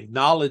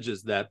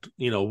acknowledges that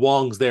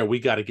Wong's there.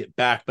 We got to get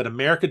back, but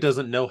America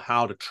doesn't know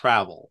how to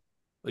travel.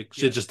 Like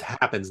it just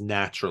happens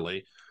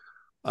naturally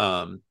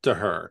to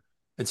her,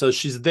 and so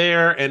she's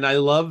there. And I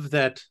love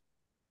that.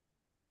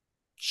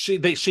 She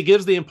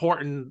gives the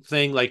important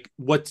thing, like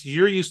what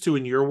you're used to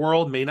in your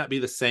world may not be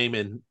the same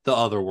in the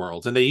other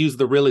worlds. And they use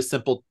the really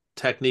simple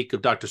technique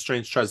of Doctor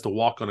Strange tries to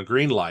walk on a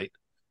green light.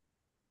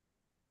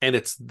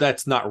 And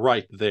that's not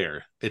right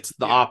there. It's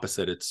the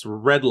opposite. It's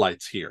red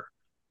lights here.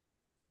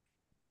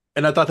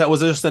 And I thought that was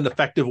just an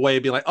effective way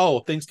of being like, oh,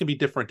 things can be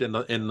different in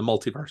the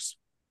multiverse.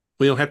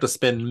 We don't have to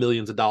spend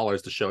millions of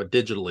dollars to show it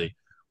digitally.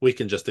 We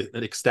can just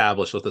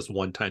establish with this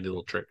one tiny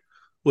little trick,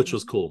 which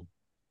was cool.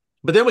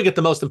 But then we get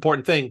the most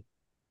important thing.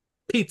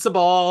 Pizza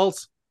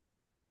balls.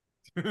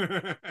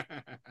 I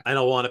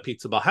don't want a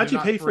pizza ball. How'd you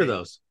pay for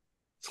those?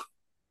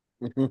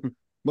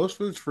 Most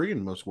food's free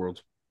in most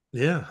worlds.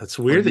 Yeah, it's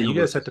weird that you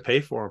guys have to pay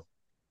for them.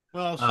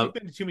 Well, she's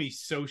been to too many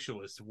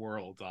socialist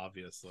worlds,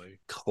 obviously.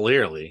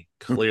 Clearly,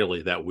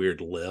 that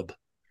weird lib.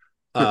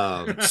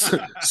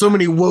 So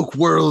many woke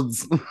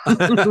worlds.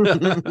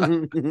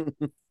 I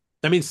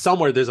mean,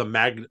 somewhere there's a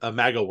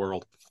MAGA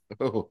world.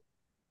 Oh,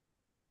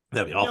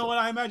 that'd be awful. You know what?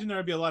 I imagine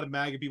there'd be a lot of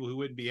MAGA people who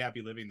wouldn't be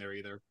happy living there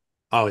either.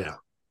 Oh, yeah.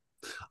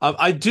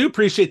 I do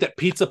appreciate that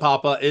Pizza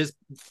Papa is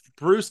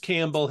Bruce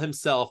Campbell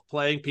himself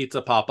playing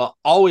Pizza Papa,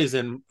 always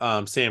in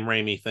Sam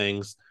Raimi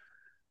things.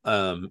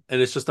 And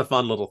it's just a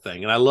fun little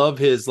thing. And I love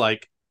his,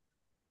 like,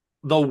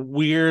 the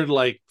weird,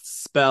 like,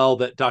 spell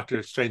that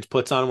Doctor Strange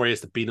puts on where he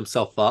has to beat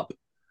himself up.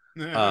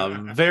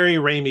 Very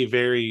Raimi,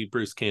 very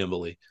Bruce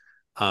Campbell-y.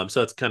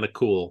 So it's kind of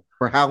cool.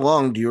 For how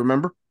long? Do you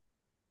remember?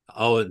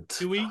 Oh,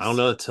 2 weeks? I don't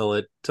know, till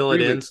it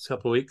ends, a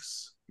couple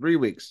weeks. 3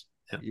 weeks.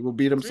 Yeah. He will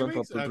beat himself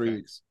up for 3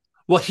 weeks.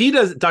 Well, he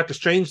does. Doctor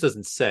Strange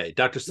doesn't say.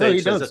 Doctor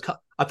Strange says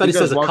I thought he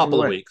says a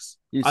couple of weeks.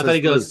 I thought he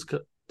goes.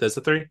 Does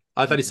it 3?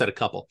 I thought he said a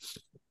couple.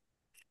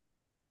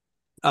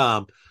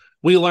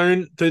 We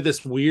learned through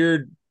this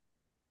weird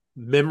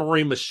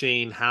memory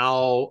machine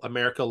how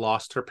America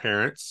lost her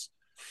parents.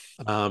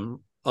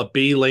 A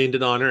bee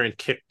landed on her and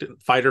kicked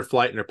fight or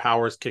flight, and her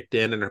powers kicked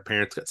in, and her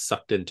parents got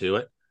sucked into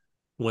it.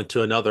 Went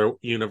to another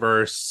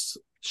universe.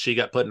 She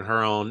got put in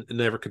her own and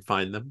never could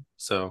find them.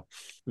 So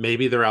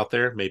maybe they're out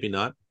there, maybe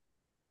not.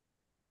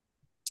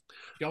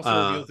 She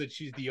also reveals that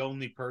she's the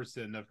only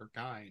person of her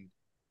kind.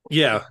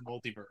 Yeah. In the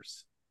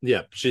multiverse.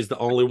 Yeah, she's the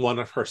only one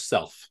of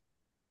herself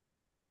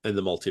in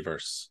the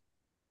multiverse.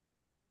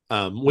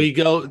 We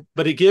go,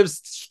 but it gives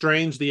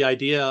Strange the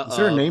idea. Is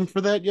there a name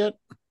for that yet?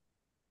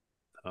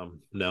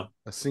 No.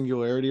 A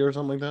singularity or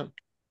something like that?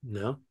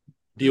 No.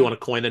 Do you want to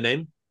coin a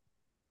name?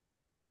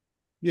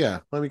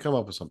 Yeah, let me come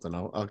up with something.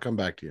 I'll come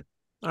back to you.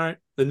 All right.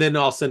 And then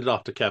I'll send it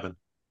off to Kevin.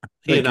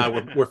 He and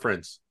Thank I we're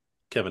friends.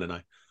 Kevin and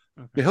I.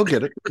 Yeah, he'll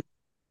get it.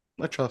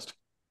 I trust.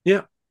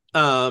 Yeah.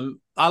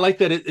 I like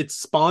that it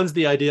spawns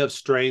the idea of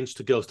Strange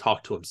to go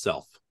talk to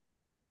himself.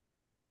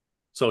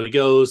 So he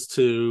goes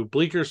to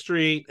Bleecker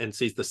Street and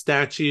sees the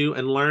statue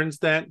and learns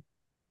that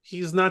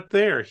he's not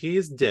there.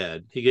 He's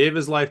dead. He gave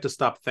his life to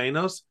stop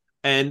Thanos.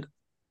 And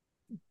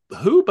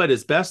who but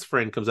his best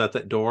friend comes out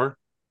that door?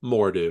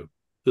 Mordo,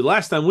 who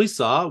last time we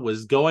saw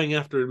was going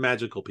after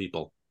magical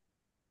people.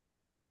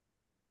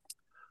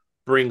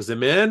 Brings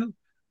him in,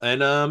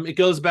 and it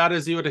goes about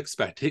as you would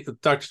expect.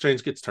 Doctor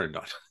Strange gets turned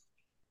on.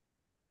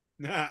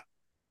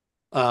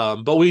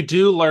 But we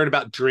do learn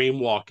about dream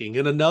walking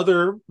in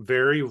another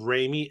very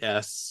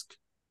Raimi-esque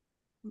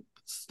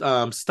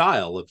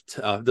style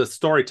of the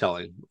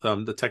storytelling,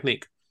 the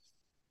technique.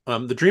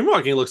 The dream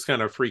walking looks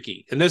kind of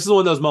freaky, and this is one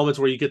of those moments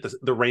where you get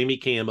the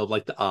Raimi cam of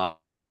like the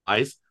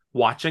eyes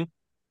watching,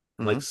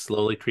 like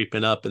slowly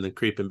creeping up and then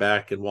creeping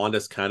back, and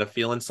Wanda's kind of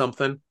feeling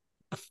something.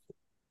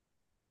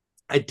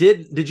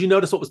 Did you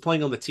notice what was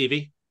playing on the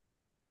TV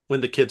when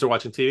the kids are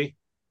watching TV?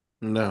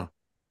 No.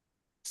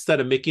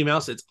 Instead of Mickey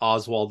Mouse, it's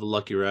Oswald the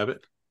Lucky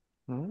Rabbit.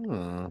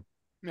 Oh.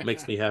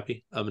 Makes me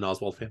happy. I'm an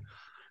Oswald fan.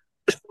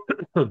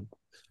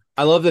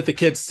 I love that the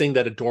kids sing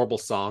that adorable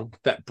song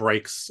that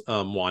breaks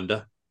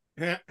Wanda.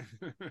 But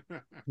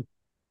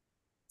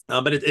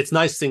it's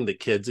nice seeing the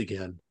kids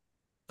again.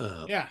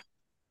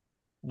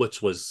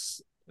 Which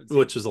was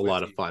a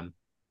lot of fun.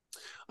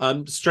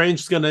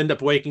 Strange is going to end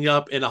up waking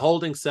up in a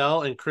holding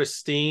cell, and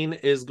Christine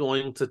is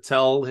going to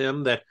tell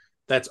him that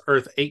that's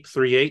Earth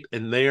 838,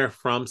 and they're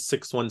from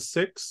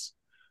 616.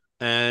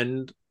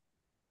 And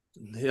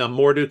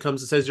Mordo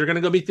comes and says, "You're going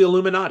to go meet the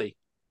Illuminati,"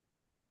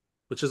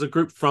 which is a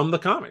group from the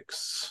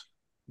comics.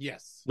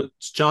 Yes.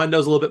 Which John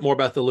knows a little bit more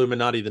about the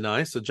Illuminati than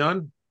I. So,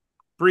 John,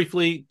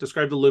 briefly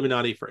describe the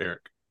Illuminati for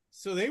Eric.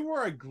 So they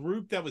were a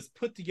group that was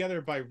put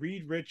together by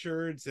Reed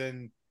Richards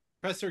and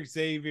Professor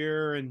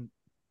Xavier, and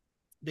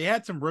they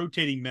had some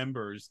rotating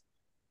members.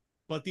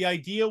 But the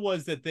idea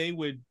was that they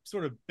would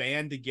sort of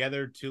band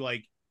together to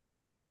like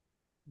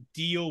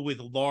deal with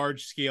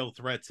large scale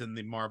threats in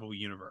the Marvel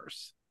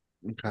universe.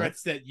 Okay.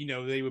 Threats that,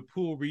 they would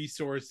pool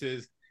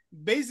resources.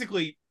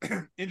 Basically,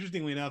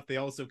 interestingly enough, they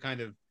also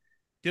kind of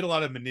did a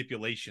lot of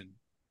manipulation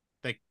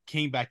that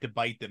came back to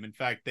bite them. In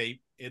fact,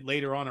 it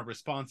later on are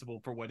responsible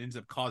for what ends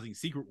up causing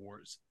Secret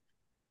Wars.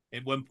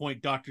 At one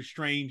point, Doctor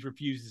Strange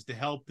refuses to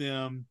help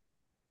them.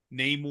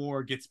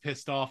 Namor gets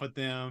pissed off at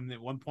them.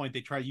 At one point,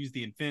 they try to use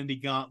the Infinity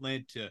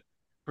Gauntlet to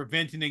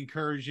prevent an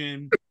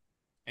incursion,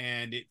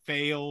 and it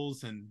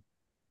fails, and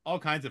all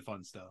kinds of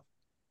fun stuff.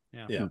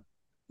 Yeah.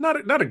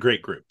 Not a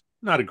great group.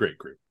 Not a great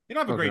group. They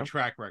don't have a great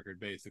track record,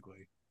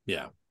 basically.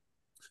 Yeah.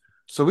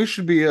 So we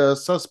should be a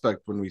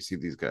suspect when we see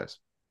these guys.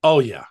 Oh,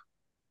 yeah.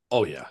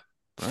 All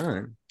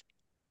right.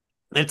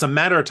 It's a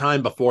matter of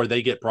time before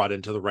they get brought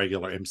into the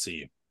regular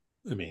MCU.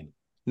 I mean,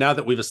 now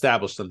that we've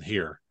established them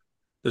here,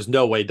 there's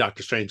no way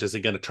Doctor Strange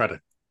isn't going to try to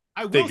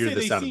figure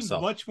this out himself. They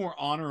seem much more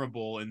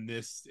honorable in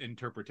this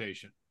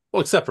interpretation.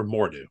 Well, except for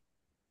Mordo.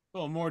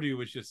 Well, Mordo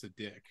was just a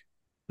dick.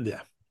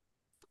 Yeah.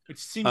 Which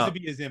seems to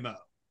be his MO.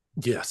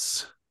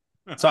 Yes.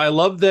 So I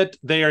love that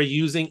they are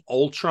using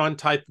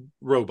Ultron-type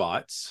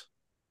robots.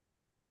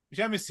 Which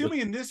I'm assuming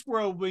in this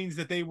world means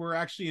that they were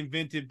actually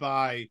invented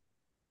by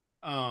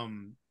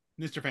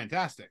Mr.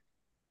 Fantastic.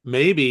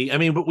 Maybe. I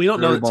mean, but we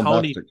don't know that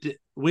Tony.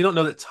 We don't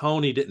know that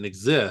Tony didn't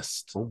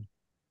exist.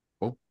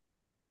 Oh.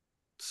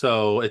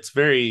 So it's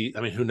very.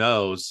 I mean, who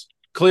knows?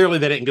 Clearly,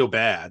 they didn't go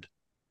bad.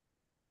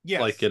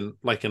 Yes. Like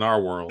in our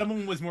world,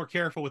 someone was more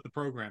careful with the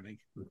programming.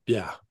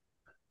 Yeah.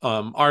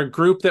 Our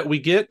group that we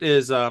get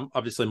is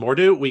obviously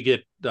Mordo. We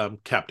get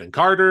Captain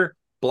Carter,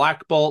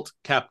 Black Bolt,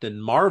 Captain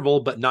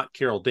Marvel, but not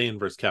Carol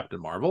Danvers, Captain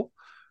Marvel,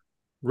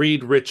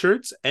 Reed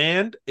Richards,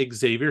 and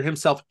Xavier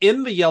himself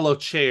in the yellow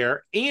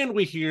chair. And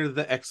we hear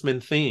the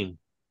X-Men theme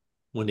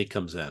when he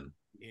comes in.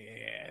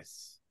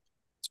 Yes.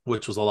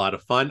 Which was a lot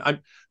of fun.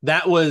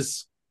 That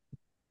was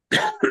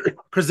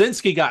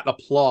Krasinski got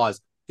applause.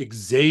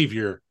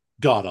 Xavier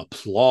got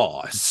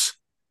applause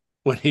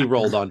when he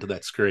rolled onto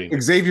that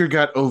screen. Xavier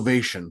got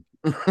ovation.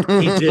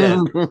 He did.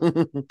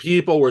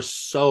 People were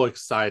so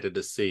excited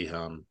to see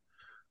him.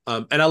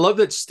 And I love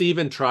that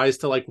Steven tries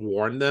to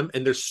warn them,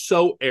 and they're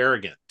so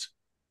arrogant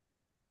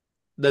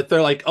that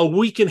they're like, "Oh,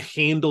 we can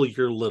handle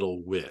your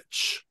little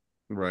witch."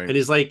 Right. And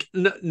he's like,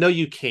 no,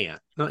 you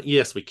can't.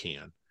 Yes, we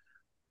can.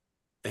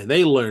 And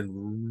they learn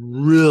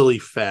really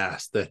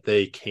fast that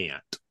they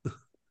can't.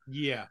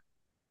 Yeah.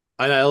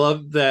 And I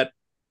love that.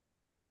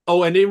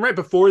 Oh, and then right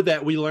before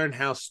that, we learn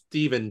how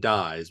Steven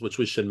dies, which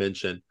we should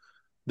mention.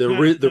 The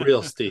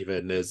real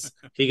Steven is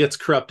he gets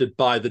corrupted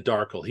by the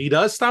Darkhold. He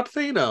does stop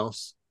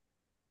Thanos,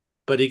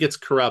 but he gets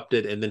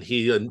corrupted, and then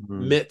he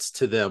admits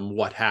to them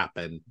what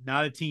happened.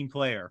 Not a team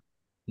player.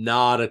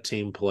 Not a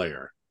team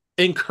player.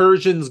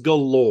 Incursions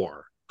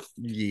galore.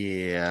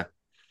 Yeah.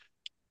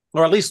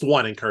 Or at least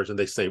one incursion.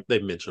 They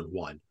mentioned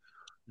one.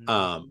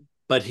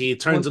 But he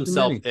turns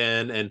himself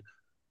in, and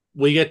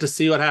we get to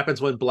see what happens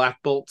when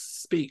Black Bolt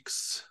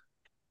speaks.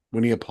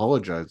 When he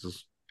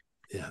apologizes.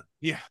 Yeah.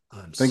 Yeah.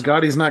 Thank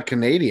God he's not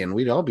Canadian.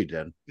 We'd all be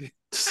dead.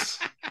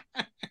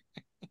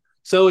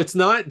 So it's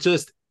not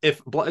just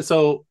if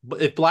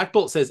Black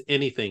Bolt says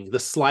anything, the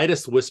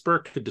slightest whisper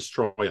could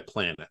destroy a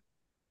planet.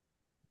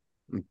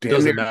 Damn near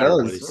Doesn't matter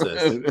what he does.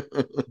 says.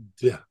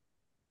 Yeah.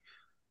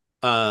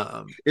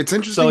 It's So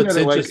interesting it's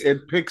that interesting.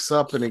 it picks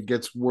up and it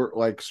gets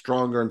like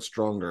stronger and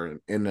stronger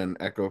in an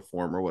echo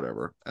form or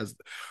whatever. Or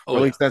Oh at yeah.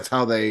 least that's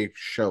how they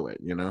show it,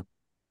 you know?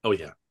 Oh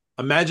yeah.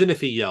 Imagine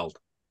if he yelled.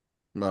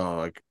 No,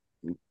 like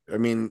I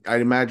mean,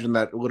 I'd imagine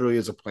that literally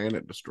is a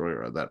planet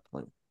destroyer at that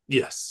point.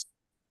 Yes.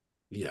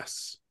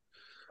 Yes.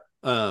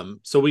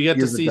 So we get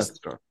He to is the see Death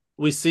Star.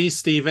 we see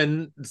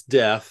Stephen's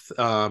death.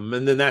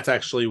 And then that's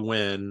actually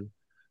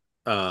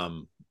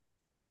um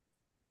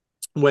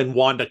when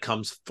Wanda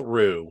comes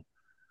through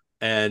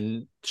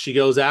and she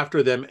goes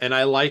after them. And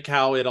I like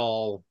how it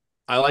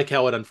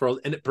unfurls,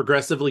 and it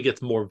progressively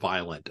gets more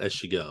violent as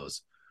she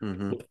goes.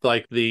 Mm-hmm. With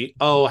like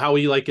how will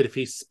you like it if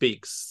he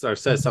speaks or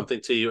says something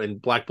to you,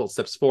 and Black Bolt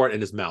steps forward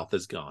and his mouth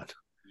is gone.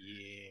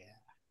 Yeah.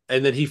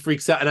 And then he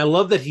freaks out. And I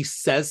love that he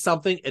says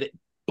something and it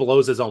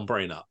blows his own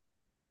brain up.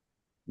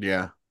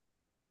 Yeah.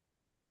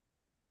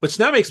 Which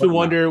now makes me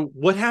wonder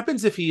what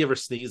happens if he ever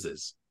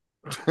sneezes.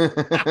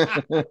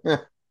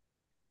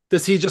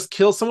 Does he just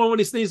kill someone when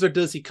he sneezes, or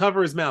does he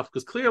cover his mouth?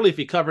 Because clearly, if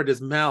he covered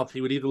his mouth, he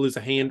would either lose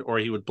a hand or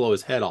he would blow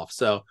his head off.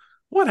 So,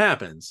 what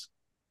happens?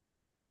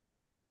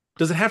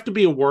 Does it have to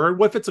be a word?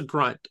 What if it's a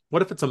grunt?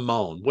 What if it's a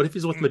moan? What if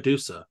he's with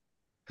Medusa?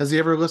 Has he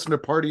ever listened to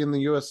Party in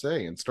the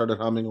USA and started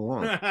humming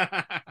along?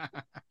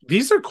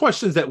 These are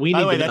questions that we By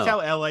need the way, to that's know.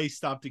 how LA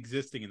stopped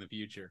existing in the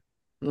future.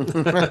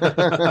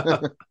 I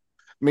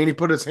mean, he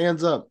put his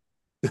hands up.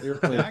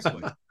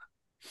 Exactly.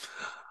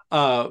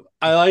 I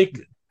like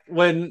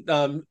when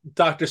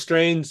Doctor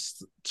Strange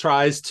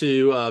tries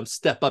to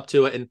step up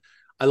to it, and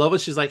I love when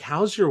she's like,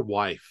 "How's your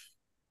wife?"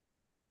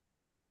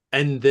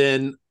 And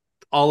then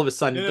all of a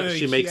sudden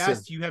she makes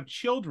asked, "You have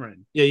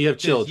children?" Yeah, you have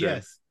Says, children.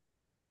 yes.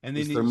 And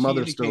then Is their she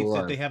mother still indicates that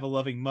alive? they have a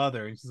loving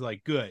mother, and she's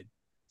like, "Good,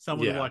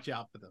 someone to Yeah. watch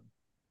out for them."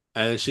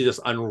 And she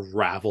just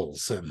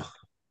unravels him. Yeah,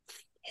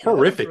 that was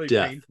Horrific really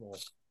death. painful.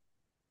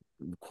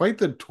 Quite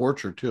the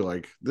torture too.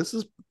 Like this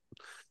is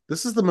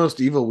the most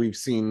evil we've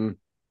seen.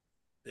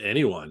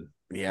 Anyone?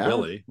 Yeah,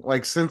 really?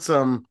 Like since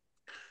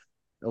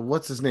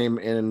what's his name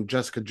in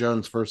Jessica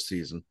Jones' first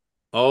season?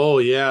 Oh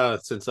yeah,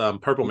 since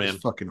Purple He was Man.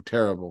 fucking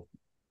terrible.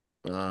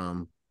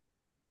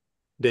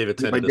 David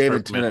Tennant. By as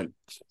David Purple Man. Tennant,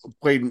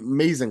 played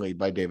amazingly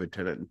by David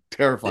Tennant,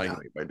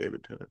 terrifyingly by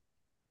David Tennant.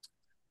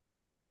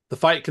 The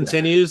fight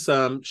continues.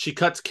 She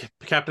cuts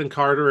Captain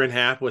Carter in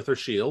half with her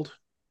shield,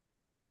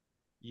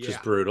 which is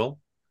brutal,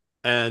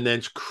 and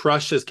then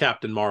crushes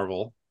Captain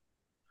Marvel.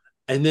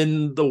 And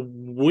then the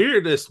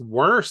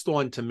worst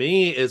one to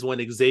me is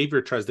when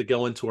Xavier tries to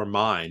go into her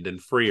mind and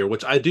free her,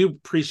 which I do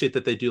appreciate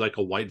that they do like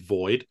a white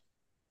void.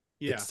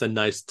 Yeah. It's a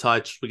nice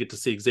touch. We get to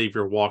see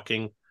Xavier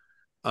walking.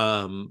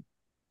 And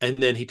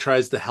then he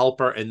tries to help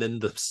her, and then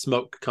the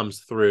smoke comes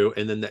through,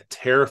 and then that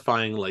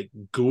terrifying like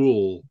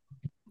ghoul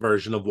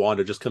version of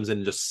Wanda just comes in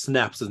and just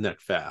snaps his neck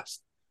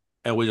fast.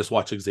 And we just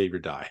watch Xavier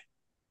die.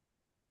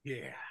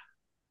 Yeah.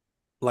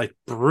 Like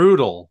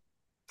brutal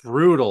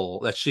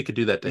that she could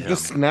do that to him.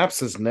 Just snaps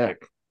his neck.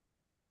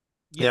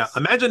 Yes. Yeah.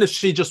 Imagine if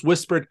she just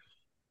whispered,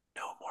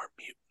 "No more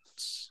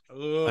mutants."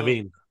 I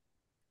mean,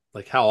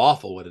 like how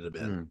awful would it have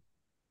been?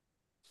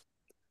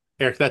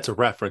 Eric, that's a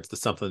reference to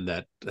something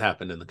that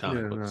happened in the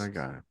comic books. No, I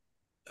got it.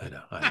 I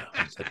know.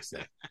 I just had to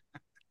say.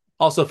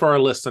 Also, for our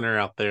listener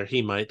out there,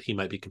 he might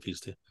be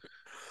confused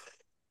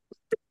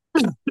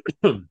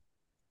too.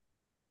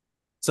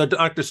 So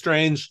Doctor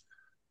Strange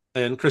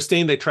and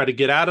Christine, they try to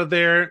get out of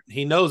there.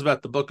 He knows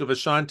about the Book of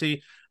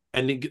Ashanti,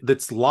 and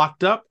that's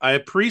locked up. I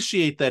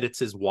appreciate that it's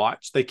his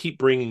watch. They keep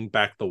bringing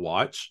back the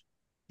watch,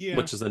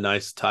 which is a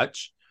nice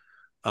touch.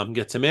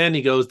 Gets him in.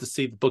 He goes to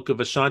see the Book of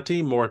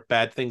Ashanti. More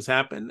bad things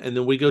happen, and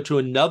then we go to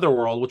another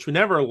world, which we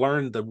never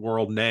learned the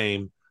world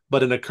name,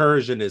 but an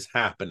incursion is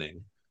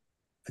happening,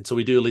 and so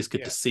we do at least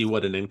get to see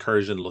what an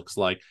incursion looks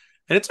like.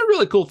 And it's a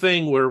really cool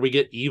thing where we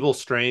get Evil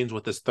Strange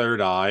with his third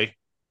eye,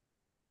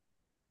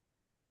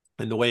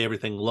 and the way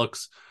everything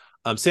looks.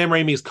 Sam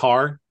Raimi's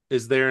car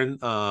is there, and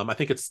I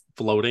think it's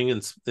floating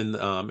in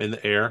the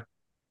air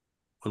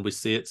when we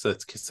see it. So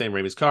it's Sam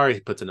Raimi's car. He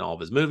puts in all of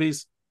his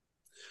movies.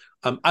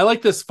 I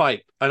like this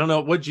fight. I don't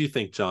know. What do you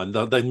think, John?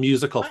 The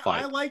musical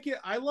fight. I like it.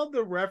 I love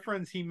the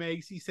reference he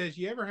makes. He says,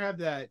 "You ever have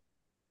that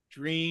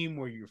dream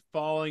where you're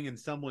falling and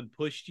someone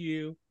pushed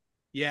you?"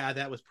 Yeah,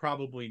 that was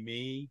probably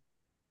me.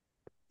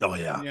 Oh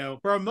yeah. You know,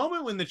 for a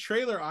moment when the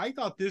trailer, I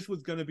thought this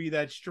was going to be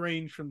that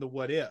Strange from the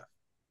What If.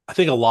 I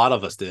think a lot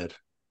of us did.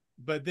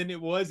 But then it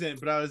wasn't.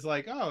 But I was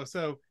like, oh,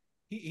 so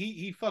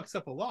he fucks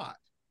up a lot.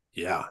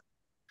 Yeah.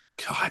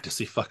 God, does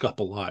he fuck up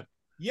a lot?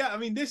 Yeah, I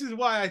mean, this is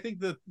why I think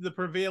the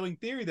prevailing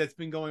theory that's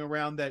been going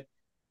around that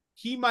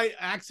he might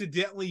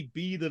accidentally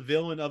be the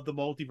villain of the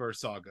multiverse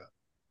saga.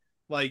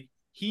 Like,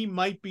 he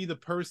might be the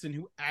person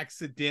who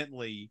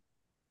accidentally,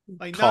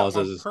 like, not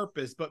on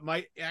purpose, but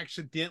might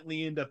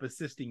accidentally end up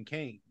assisting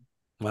Kane.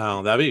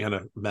 Wow, that'd be kind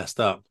of messed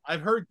up.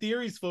 I've heard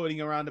theories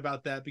floating around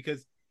about that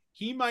because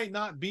he might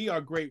not be our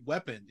great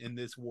weapon in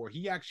this war.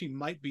 He actually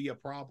might be a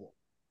problem.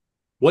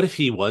 What if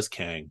he was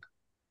Kang?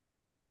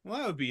 Well,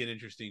 that would be an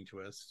interesting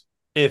twist.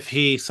 If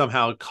he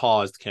somehow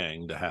caused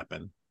Kang to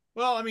happen.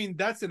 Well, I mean,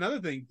 that's another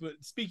thing. But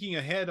speaking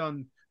ahead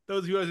on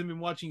those who hasn't been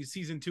watching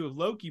season 2 of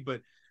Loki,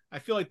 but I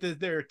feel like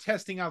they're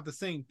testing out the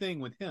same thing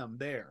with him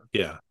there.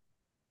 Yeah,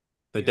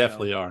 they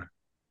definitely are.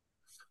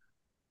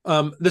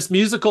 This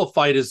musical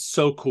fight is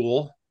so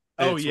cool.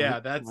 Oh yeah,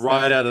 that's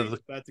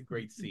a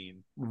great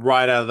scene.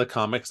 Right out of the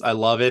comics. I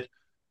love it.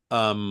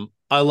 I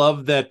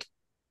love that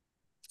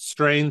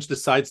Strange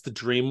decides to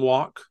dream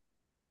walk,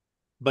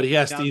 but he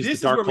has to use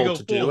the Darkhold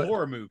to do it.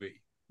 Horror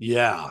movie.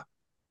 Yeah.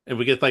 And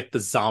we get like the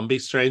zombie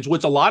Strange,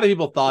 which a lot of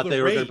people thought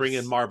they were going to bring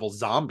in Marvel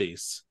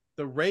zombies.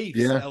 The Wraiths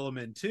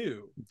element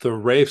too. The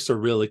Wraiths are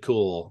really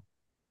cool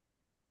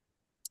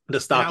to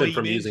stop him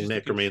from using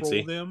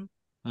necromancy.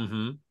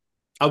 Mm-hmm.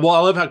 Well, I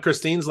love how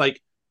Christine's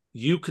like,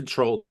 you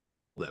control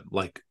them.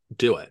 Like,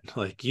 do it.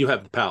 Like, you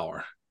have the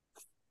power.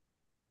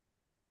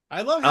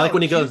 I love how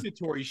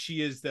accusatory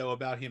she is, though,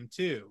 about him,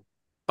 too.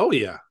 Oh,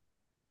 yeah.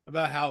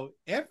 About how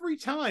every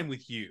time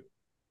with you.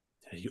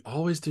 You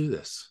always do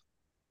this.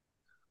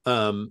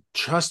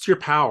 Trust your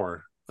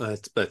power.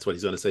 That's what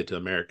he's going to say to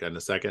America in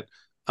a second.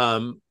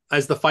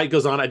 As the fight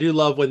goes on, I do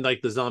love when,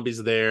 like, the zombies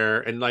are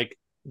there and, like,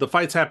 the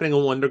fight's happening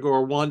on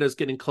Wonder-Girl. Wanda's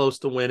getting close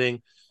to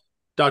winning.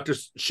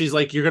 She's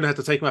like, you're gonna have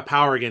to take my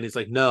power again. He's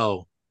like,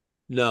 no,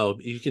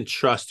 you can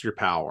trust your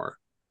power.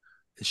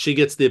 And she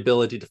gets the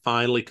ability to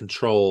finally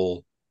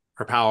control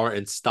her power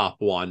and stop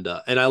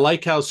Wanda. And I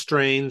like how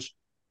Strange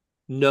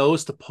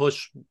knows to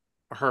push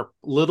her a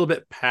little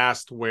bit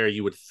past where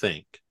you would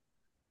think.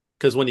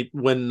 Because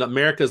when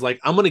America's like,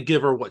 I'm gonna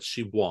give her what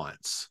she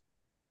wants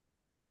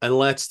and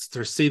lets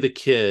her see the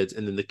kids,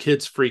 and then the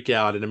kids freak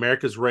out and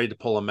America's ready to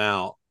pull them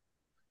out,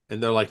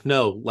 and they're like,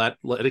 no, let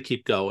it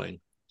keep going.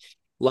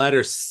 Let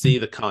her see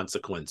the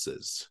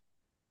consequences.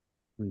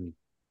 And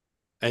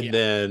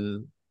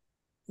then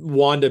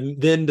Wanda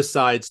then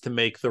decides to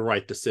make the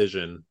right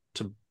decision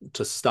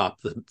to stop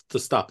the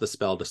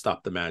spell, to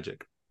stop the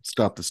magic.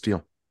 Stop the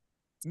steal.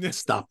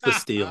 Stop the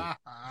steal.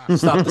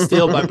 Stop the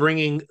steal by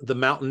bringing the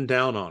mountain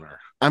down on her.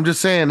 I'm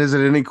just saying, is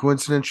it any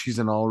coincidence she's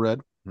in all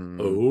red?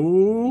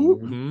 Oh.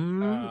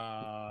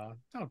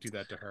 Don't do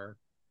that to her.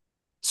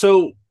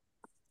 So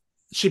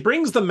she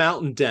brings the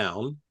mountain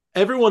down.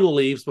 Everyone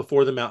leaves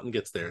before the mountain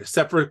gets there,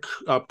 except for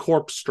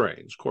Corpse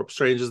Strange. Corpse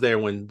Strange is there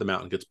when the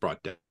mountain gets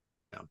brought down.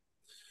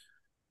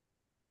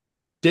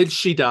 Did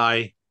she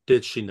die?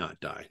 Did she not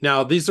die?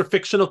 Now, these are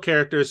fictional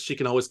characters. She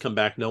can always come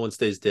back. No one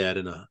stays dead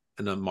in a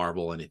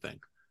Marvel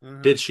anything.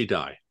 Did she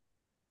die?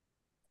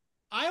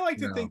 I like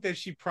to think that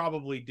she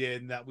probably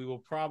did, and that we will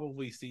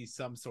probably see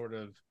some sort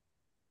of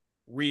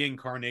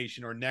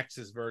reincarnation or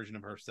Nexus version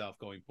of herself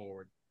going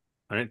forward.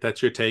 All right,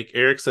 that's your take.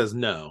 Eric says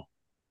no.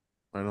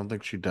 I don't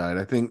think she died.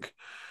 I think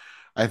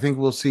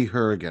we'll see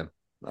her again.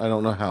 I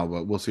don't know how,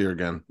 but we'll see her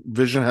again.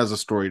 Vision has a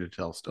story to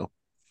tell still.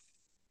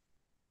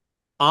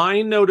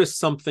 I noticed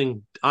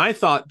something. I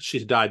thought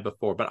she died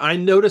before, but I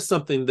noticed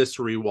something this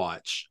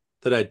rewatch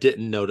that I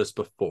didn't notice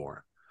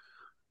before.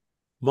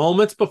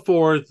 Moments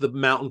before the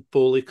mountain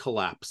fully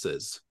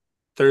collapses,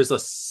 there's a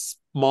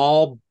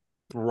small,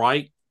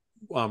 bright,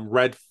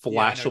 red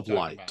flash of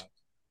light.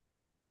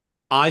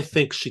 I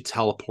think she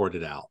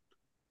teleported out.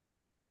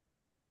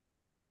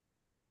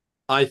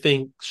 I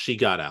think she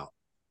got out.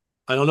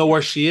 I don't know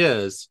where she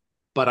is,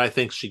 but I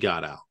think she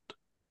got out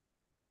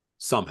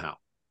somehow.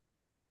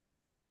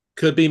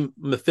 Could be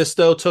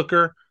Mephisto took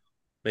her.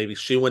 Maybe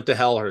she went to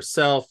hell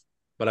herself,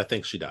 but I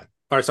think she died.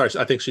 Or sorry,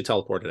 I think she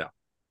teleported out.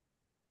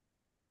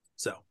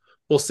 So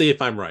we'll see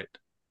if I'm right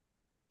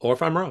or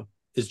if I'm wrong.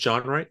 Is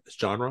John right? Is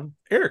John wrong?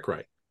 Eric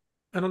right?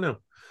 I don't know.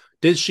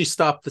 Did she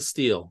stop the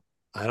steal?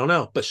 I don't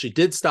know, but she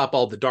did stop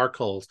all the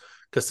Darkholds,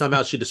 because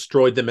somehow she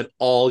destroyed them in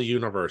all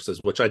universes,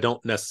 which I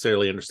don't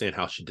necessarily understand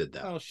how she did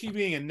that. Oh, she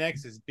being a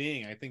Nexus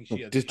being, I think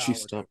she has did she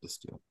stop the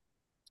steal?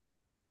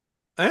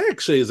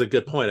 Actually, is a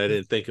good point I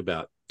didn't think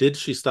about. Did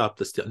she stop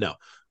the steal? No.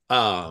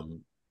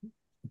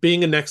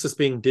 Being a Nexus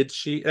being, did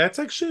she? That's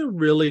actually a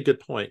really good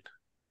point.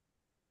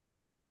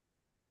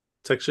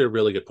 It's actually a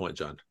really good point,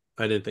 John.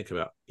 I didn't think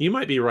about. You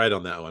might be right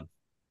on that one.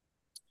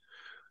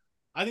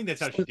 I think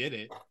that's how she did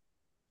it.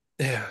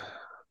 Yeah.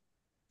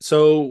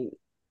 So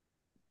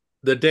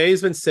the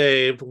day's been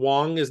saved.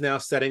 Wong is now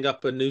setting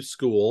up a new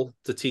school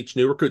to teach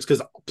new recruits,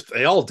 because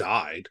they all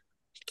died.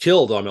 He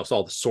killed almost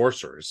all the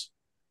sorcerers.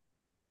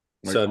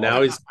 So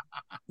now he's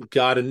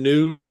got a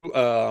new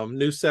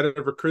set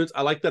of recruits.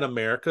 I like that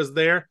America's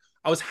there.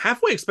 I was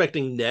halfway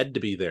expecting Ned to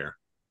be there.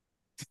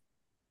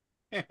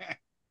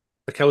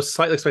 Like, I was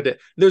slightly expecting.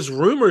 There's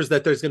rumors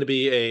that there's going to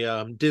be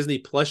a Disney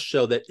Plus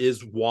show that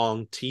is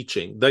Wong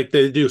teaching. Like,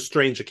 they do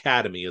Strange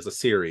Academy as a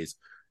series,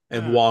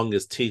 and Wong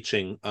is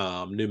teaching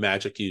new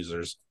magic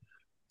users.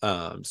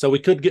 So we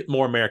could get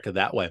more America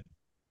that way.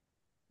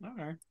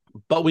 Okay.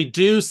 But we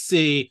do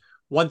see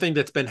one thing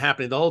that's been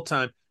happening the whole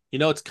time. You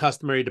know, it's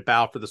customary to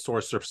bow for the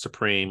Sorcerer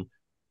Supreme.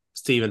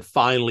 Stephen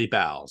finally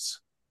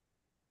bows.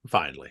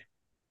 Finally.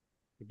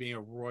 Being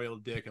a royal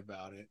dick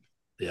about it.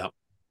 Yep.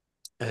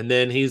 And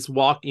then he's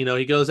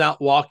he goes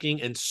out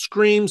walking and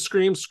scream,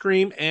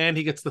 and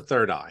he gets the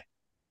third eye.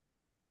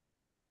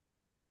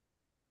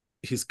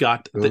 He's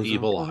got the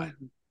evil eye.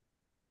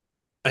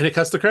 And it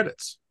cuts the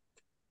credits.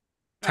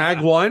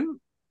 Tag 1,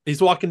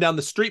 he's walking down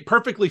the street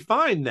perfectly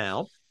fine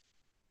now.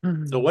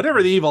 So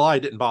whatever the evil eye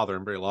didn't bother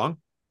him very long.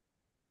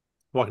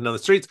 Walking down the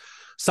streets,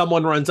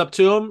 someone runs up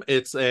to him.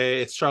 It's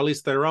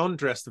Charlize Theron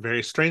dressed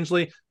very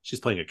strangely. She's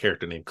playing a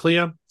character named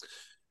Clea.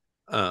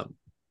 I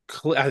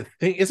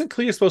think isn't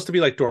Clea supposed to be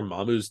like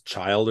Dormammu's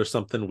child or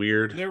something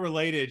weird? They're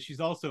related. She's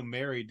also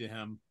married to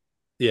him.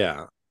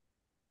 Yeah.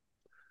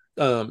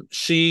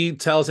 She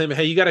tells him,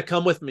 "Hey, you got to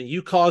come with me.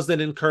 You caused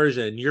an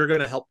incursion. You're going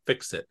to help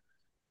fix it."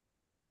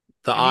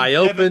 The eye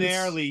opens.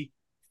 Debonairly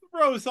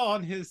throws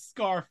on his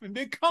scarf and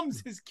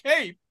becomes his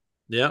cape.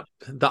 Yep.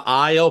 The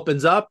eye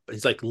opens up.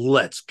 He's like,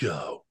 "Let's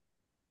go."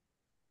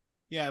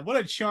 Yeah, what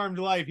a charmed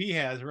life he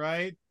has,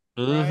 right?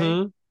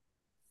 Mm-hmm. Right?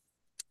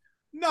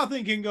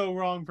 Nothing can go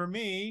wrong for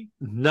me.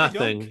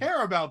 Nothing. I don't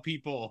care about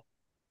people.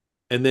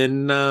 And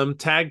then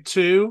tag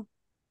 2,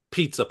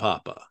 Pizza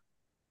Papa.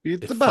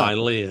 It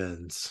finally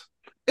ends.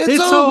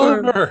 It's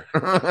over.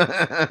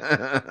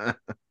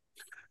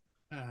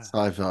 That's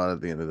how I felt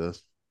at the end of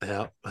this.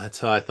 Yeah, that's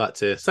how I thought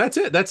too. So that's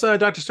it. That's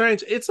Doctor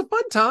Strange. It's a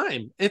fun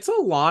time. It's a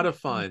lot of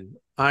fun.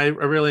 I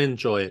really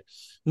enjoy it.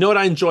 You know what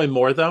I enjoy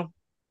more though?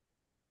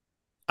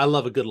 I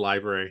love a good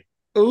library.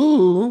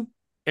 Ooh.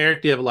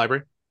 Eric, do you have a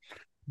library?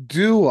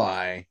 Do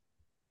I?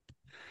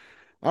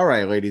 All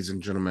right, ladies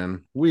and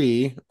gentlemen,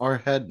 we are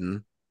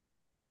heading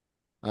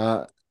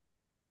to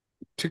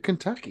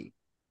Kentucky.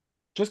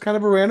 Just kind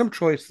of a random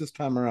choice this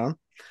time around.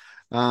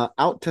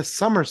 Out to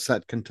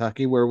Somerset,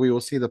 Kentucky, where we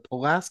will see the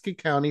Pulaski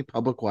County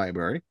Public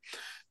Library.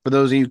 For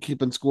those of you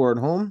keeping score at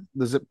home,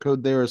 the zip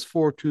code there is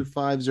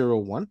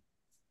 42501.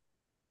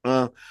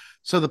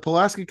 So the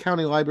Pulaski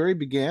County Library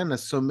began,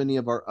 as so many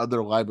of our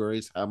other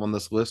libraries have on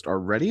this list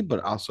already, but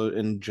also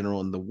in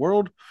general in the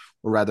world,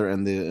 or rather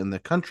in the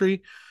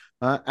country,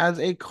 as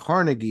a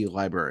Carnegie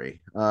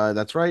Library.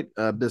 That's right,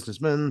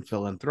 businessman,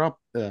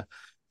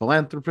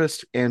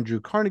 philanthropist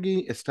Andrew Carnegie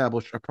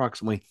established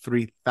approximately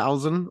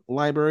 3,000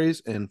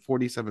 libraries in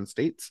 47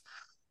 states.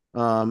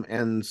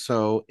 And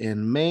so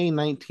in May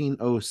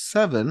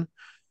 1907,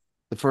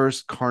 the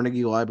first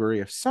Carnegie Library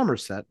of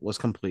Somerset was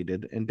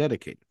completed and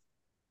dedicated.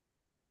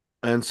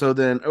 And so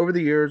then over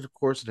the years, of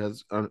course, it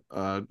has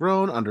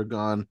grown,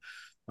 undergone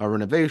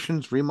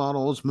renovations,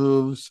 remodels,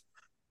 moves,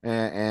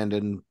 and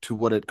into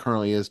what it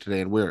currently is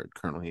today and where it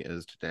currently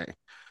is today.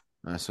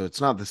 So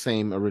it's not the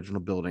same original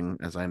building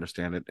as I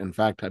understand it. In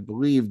fact, I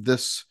believe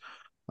this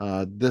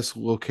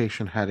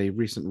location had a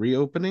recent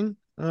reopening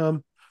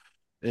in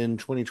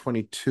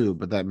 2022,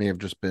 but that may have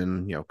just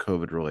been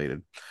COVID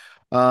related.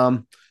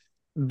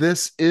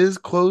 This is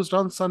closed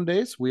on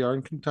Sundays. We are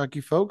in Kentucky,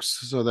 folks,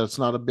 so that's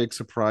not a big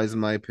surprise in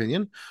my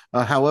opinion.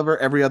 However,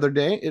 every other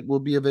day it will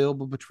be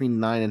available between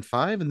 9 and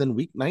 5, and then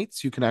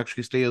weeknights you can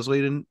actually stay as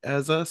late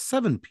as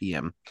 7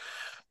 p.m.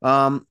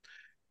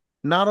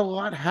 Not a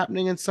lot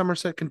happening in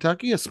Somerset,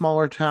 Kentucky, a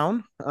smaller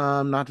town.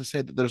 Not to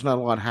say that there's not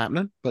a lot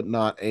happening, but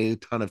not a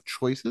ton of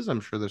choices.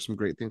 I'm sure there's some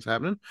great things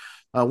happening.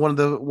 One of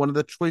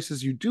the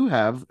choices you do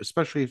have,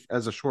 especially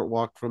as a short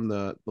walk from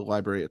the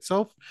library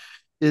itself,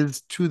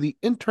 is to the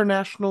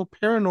International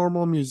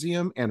Paranormal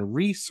Museum and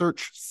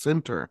Research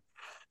Center.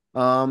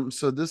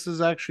 So this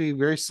is actually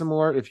very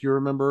similar. If you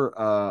remember,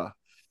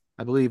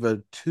 I believe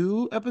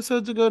 2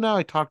 episodes ago now,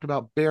 I talked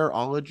about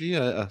Bearology,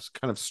 a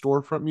kind of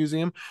storefront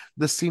museum.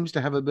 This seems to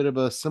have a bit of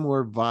a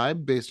similar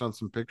vibe based on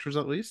some pictures,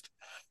 at least.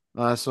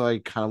 So I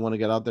kind of want to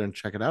get out there and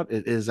check it out.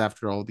 It is,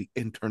 after all, the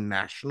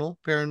International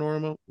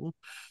Paranormal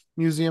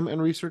Museum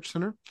and Research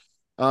Center.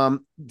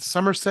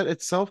 Somerset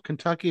itself,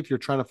 Kentucky, if you're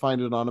trying to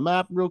find it on a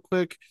map real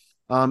quick,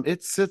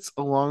 it sits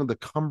along the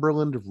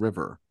Cumberland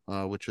River,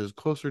 which is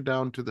closer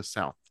down to the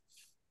south,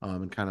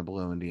 and kind of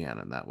below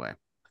Indiana in that way.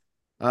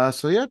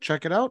 So yeah,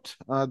 check it out.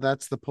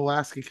 That's the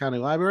Pulaski County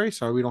Library.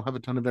 Sorry, we don't have a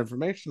ton of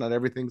information. Not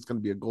everything's going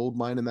to be a gold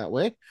mine in that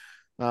way.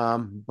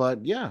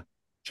 But yeah,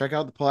 check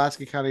out the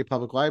Pulaski County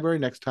Public Library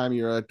next time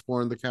you're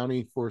touring the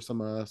county for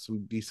some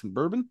decent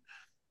bourbon.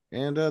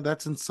 And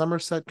that's in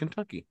Somerset,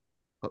 Kentucky.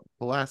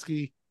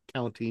 Pulaski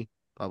County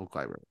Public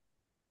Library.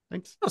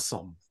 Thanks.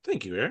 Awesome.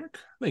 Thank you, Eric.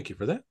 Thank you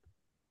for that.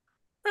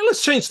 All right,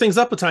 let's change things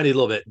up a tiny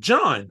little bit.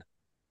 John,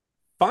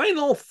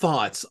 final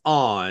thoughts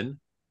on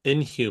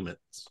Inhumans.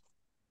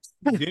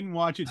 Didn't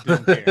watch it,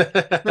 don't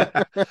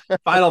care.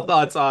 Final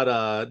thoughts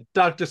on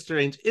Doctor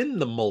Strange in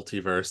the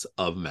Multiverse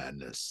of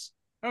Madness.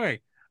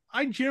 Okay.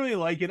 I generally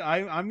like it.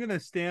 I'm going to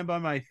stand by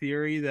my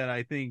theory that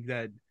I think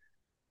that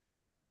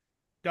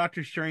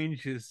Doctor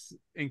Strange is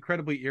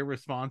incredibly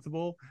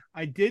irresponsible.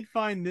 I did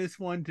find this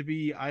one to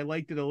be, I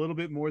liked it a little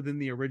bit more than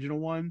the original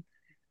one,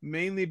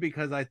 mainly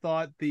because I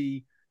thought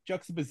the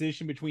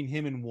juxtaposition between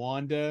him and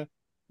Wanda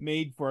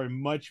made for a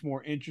much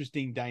more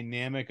interesting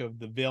dynamic of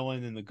the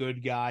villain and the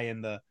good guy,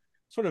 and the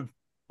sort of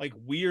like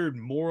weird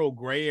moral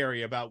gray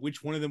area about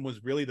which one of them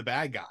was really the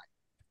bad guy.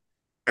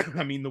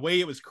 I mean, the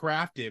way it was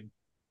crafted,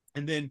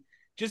 and then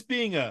just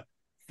being a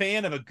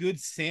fan of a good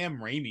Sam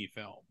Raimi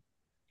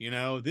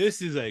film.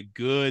 This is a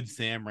good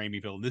Sam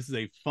Raimi film. This is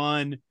a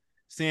fun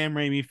Sam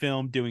Raimi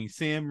film doing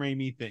Sam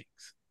Raimi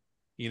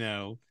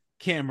things.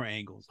 Camera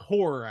angles,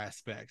 horror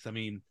aspects. I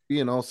mean,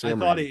 being all I Sam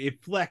thought Raimi.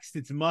 it flexed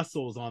its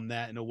muscles on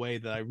that in a way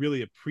that I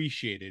really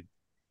appreciated,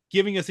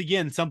 giving us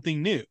again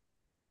something new.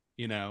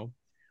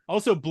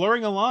 Also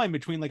blurring a line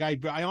between, like,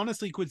 I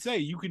honestly could say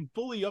you can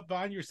fully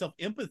find yourself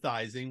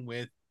empathizing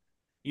with,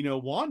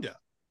 Wanda,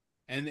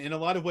 and in a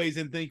lot of ways,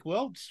 and think,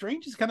 well,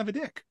 Strange is kind of a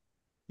dick.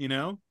 He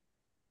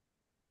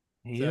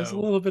is a So-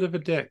 little bit of a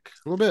dick.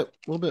 A little bit.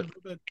 A little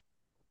bit.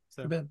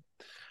 So, A bit.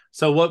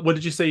 So what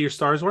did you say your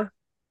stars were?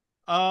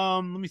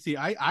 let me see.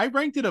 I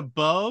ranked it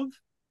above.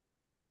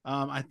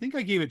 I think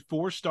I gave it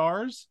 4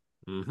 stars.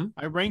 Mm-hmm.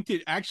 I ranked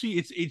it, actually,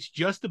 it's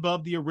just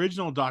above the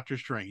original Doctor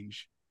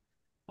Strange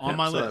on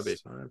my so that'd be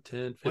list. 5,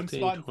 10, One 15,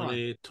 spot in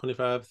 20,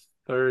 25,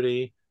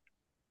 30.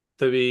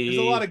 To be There's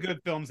a lot of good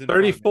films in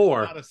 34.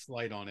 front of it. Not a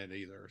slight on it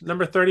either.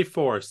 number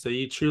 34. So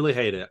you truly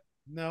hate it.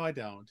 No, I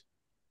don't.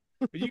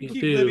 But you You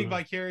keep do. living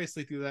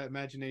vicariously through that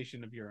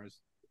imagination of yours.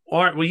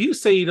 All right. Well, you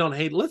say you don't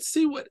hate. Let's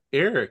see what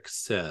Eric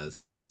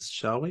says,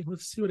 shall we?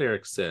 Let's see what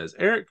Eric says.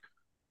 Eric,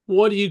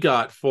 what do you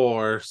got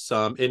for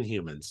some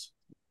Inhumans?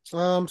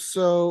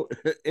 So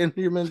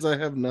Inhumans, I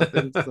have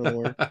nothing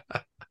similar.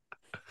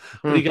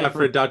 What do you got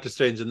for Doctor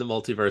Strange in the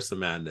Multiverse of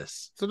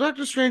Madness? So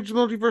Doctor Strange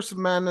Multiverse of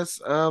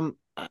Madness, I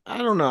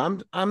don't know.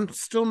 I'm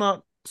still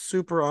not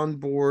super on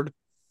board.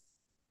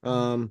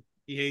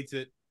 He hates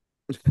it.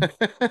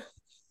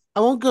 I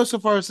won't go so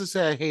far as to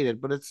say I hate it,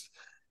 but it's,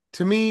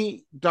 to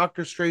me,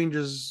 Doctor Strange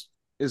is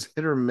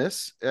hit or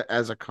miss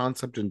as a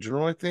concept in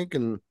general, I think.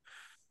 And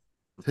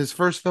his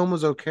first film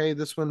was okay.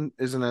 This one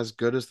isn't as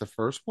good as the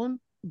first one,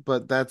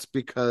 but that's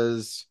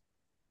because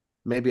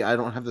maybe I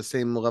don't have the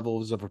same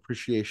levels of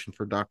appreciation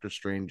for Doctor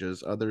Strange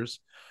as others.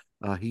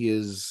 I give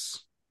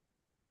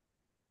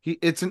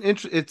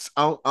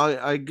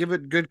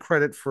it good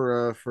credit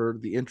for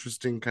the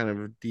interesting kind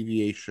of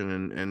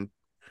deviation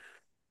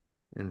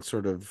and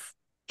sort of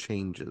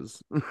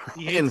changes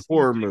He hates in Steve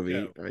horror Ditko.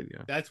 movie.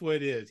 That's what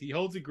it is. He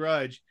holds a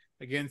grudge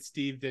against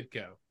Steve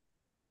Ditko.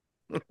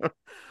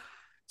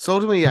 So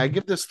ultimately, I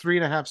give this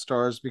 3.5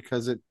 stars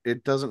because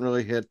it doesn't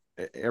really hit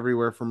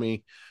everywhere for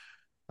me.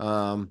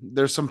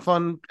 There's some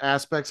fun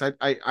aspects.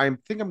 I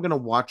think I'm gonna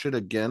watch it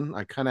again.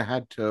 I kind of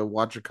had to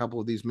watch a couple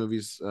of these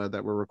movies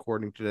that we're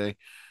recording today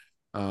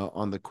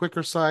on the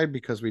quicker side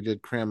because we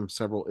did cram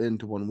several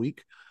into one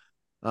week.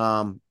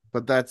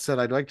 But that said,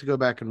 I'd like to go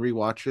back and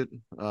rewatch it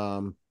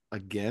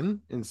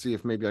again and see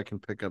if maybe I can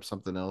pick up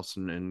something else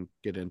and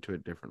get into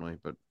it differently.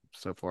 But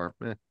so far,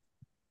 All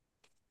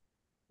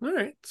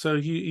right. So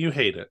you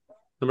hate it.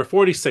 Number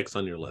 46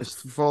 on your it list.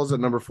 falls at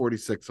number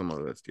 46 on my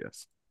list.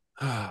 Yes,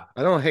 So I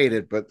don't hate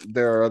it, but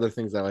there are other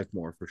things I like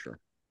more for sure.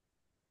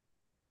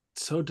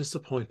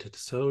 disappointed.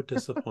 So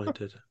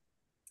disappointed.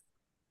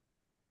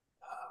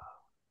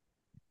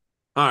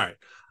 All right.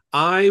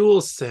 I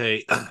will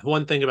say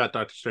one thing about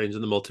Doctor Strange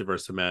and the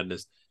Multiverse of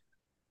Madness.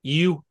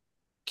 You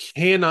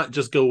cannot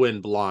just go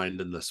in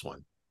blind in this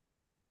one.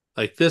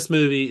 Like, this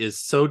movie is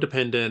so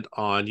dependent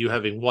on you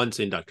having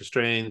seen Doctor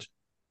Strange.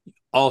 You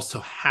also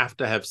have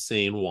to have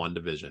seen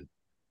WandaVision.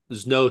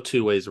 There's no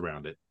two ways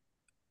around it.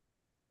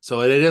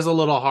 So it is a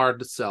little hard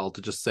to sell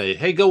to just say,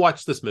 hey, go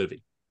watch this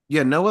movie.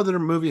 Yeah, no other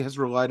movie has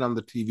relied on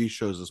the TV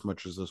shows as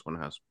much as this one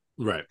has.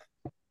 Right.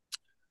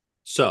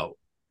 So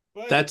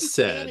But that I think you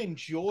said, can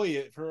enjoy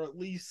it for at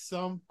least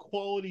some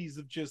qualities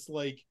of just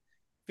like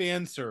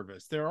fan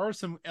service. There are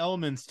some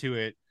elements to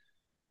it,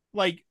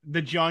 like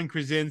the John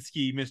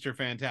Krasinski Mr.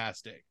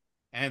 Fantastic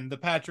and the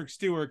Patrick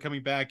Stewart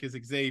coming back as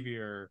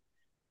Xavier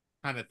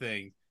kind of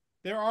thing.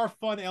 There are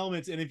fun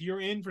elements, and if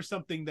you're in for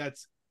something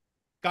that's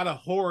got a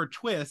horror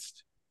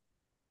twist,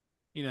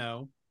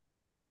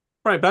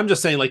 right, but I'm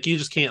just saying, like, you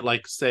just can't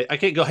say, I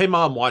can't go, hey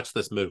mom, watch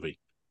this movie.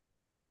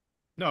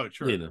 no,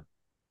 true.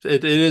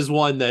 It is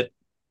one that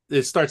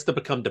it starts to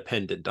become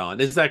dependent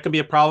on. Is that going to be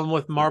a problem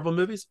with Marvel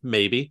movies?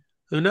 Maybe.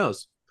 Who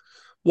knows?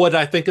 What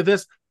I think of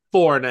this?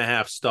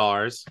 4.5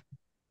 stars.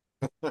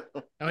 I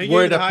mean,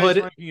 Where you're the to put highest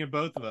it? ranking of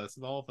both of us,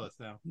 of all of us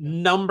now.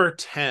 Number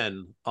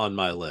 10 on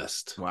my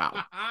list,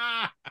 Wow.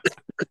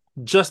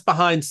 just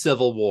behind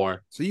Civil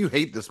War. So you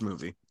hate this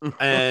movie.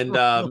 And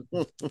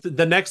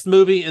the next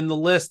movie in the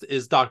list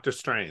is Doctor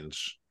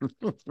Strange.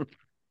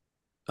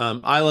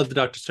 I love the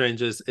Doctor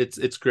Stranges.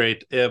 It's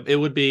great. It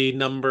would be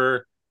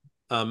number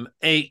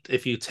 8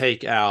 if you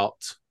take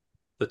out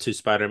the 2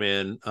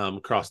 Spider-Man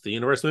Across the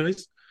Universe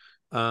movies.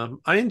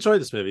 I enjoy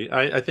this movie.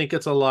 I think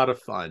it's a lot of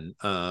fun.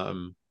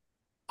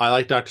 I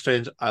like Doctor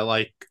Strange. I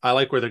like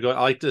where they're going.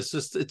 I like this.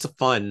 It's a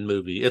fun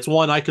movie. It's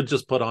one I could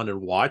just put on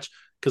and watch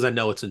because I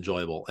know it's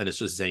enjoyable and it's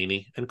just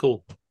zany and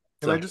cool.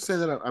 Can I just say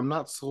that I'm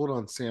not sold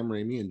on Sam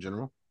Raimi in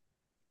general?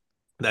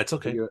 That's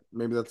okay.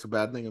 Maybe that's a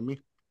bad thing of me.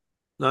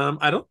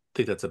 I don't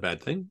think that's a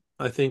bad thing.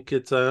 I think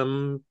it's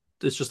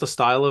it's just a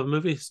style of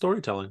movie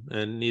storytelling,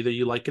 and either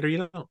you like it or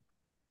you don't.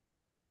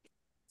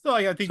 So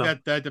I think So-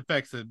 that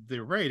affects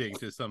the rating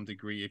to some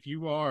degree. If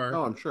you are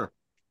Oh, I'm sure.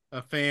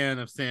 a fan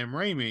of Sam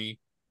Raimi,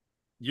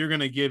 you're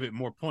gonna give it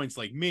more points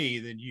like me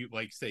than you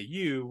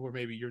or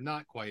maybe you're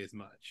not quite as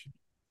much.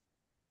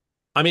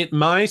 I mean,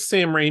 my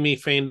Sam Raimi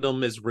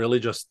fandom is really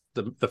just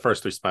the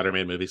first 3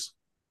 Spider-Man movies.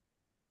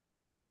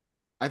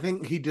 I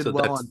think he did So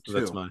well on two,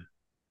 that's my.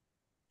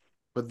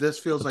 but this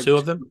feels The like two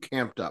of them?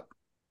 camped up.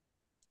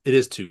 It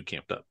is too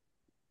camped up.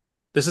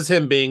 This is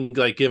him being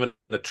like given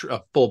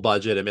a full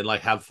budget. I mean,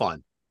 like, have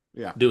fun,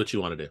 Yeah, do what you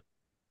want to do.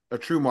 a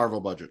true Marvel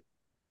budget.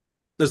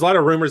 There's a lot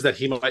of rumors that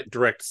he might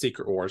direct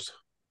Secret Wars.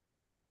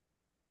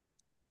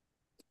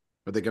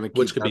 Are they going to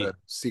Which keep could that be- a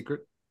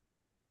secret?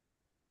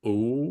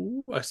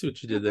 Ooh, I see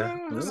what you did there.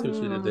 I see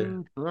what you did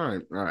there. All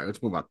right,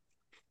 let's move on.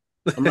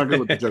 I'm not good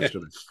with the jokes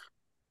today.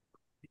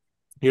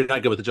 You're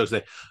not good with the jokes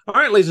today. All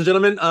right, ladies and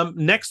gentlemen.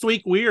 Next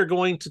week we are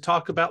going to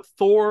talk about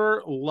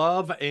Thor: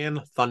 Love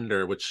and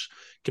Thunder, which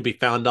can be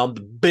found on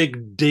the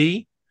Big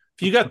D.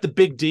 If you got the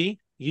Big D,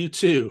 you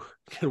too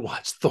can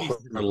watch Thor: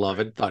 Love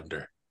and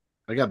Thunder.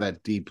 I got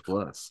that D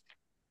plus.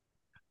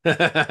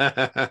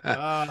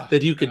 That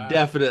you could God.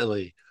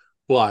 definitely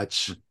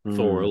watch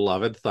Thor: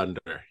 Love and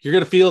Thunder. You're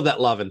gonna feel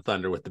that Love and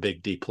Thunder with the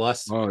Big D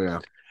plus. Oh yeah.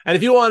 And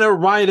if you want to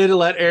write in and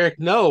let Eric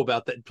know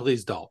about that,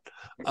 please don't.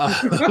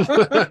 If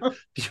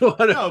you want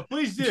to, No,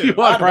 please do. if you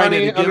want to write in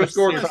Honey, and give us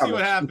underscore Let's see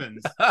what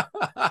comments.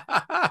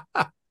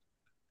 happens.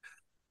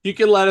 you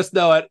can let us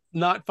know at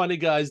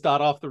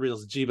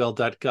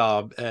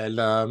notfunnyguys.offthereels@gmail.com. And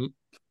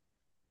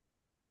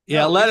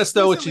yeah, No, let us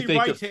know what you explicitly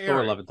think write of to Thor: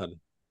 Eric. Love and Thunder.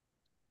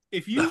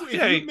 If you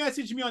Okay.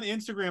 message me on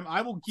Instagram,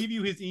 I will give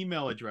you his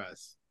email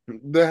address.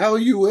 The hell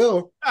you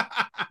will.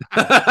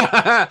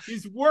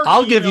 His work.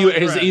 I'll give you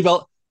his address.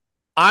 email.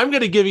 I'm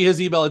going to give you his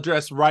email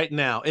address right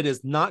now. It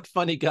is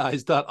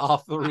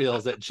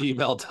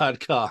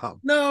notfunnyguys.offthereels@gmail.com.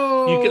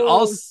 No.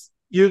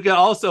 You can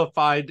also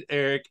find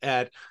Eric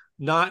at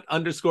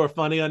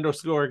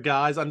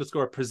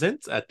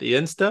not_funny_guys_presents at the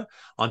Insta,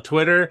 on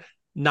Twitter,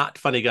 Not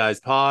Funny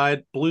Guys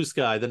Pod, Blue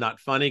Sky, the Not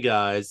Funny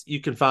Guys.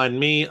 You can find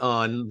me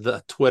on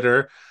the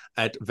Twitter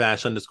at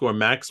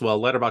Vash_Maxwell.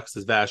 Letterboxd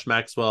is Vash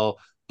Maxwell.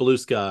 Blue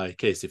Sky,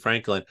 Casey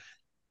Franklin.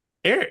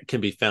 Eric can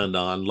be found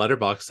on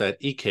Letterboxd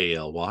at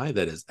EKLY,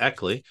 that is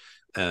Eckley,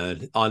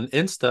 and on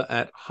Insta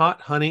at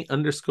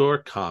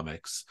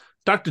HotHoney_comics.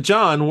 Dr.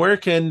 John, where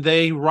can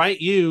they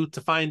write you to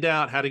find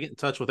out how to get in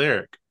touch with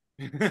Eric?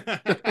 You can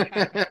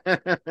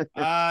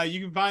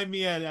find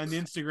me on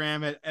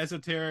Instagram at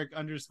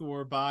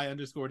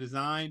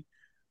esoteric_by_design,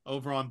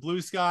 over on Blue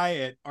Sky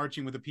at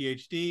Arching with a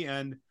PhD,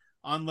 and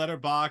on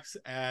Letterboxd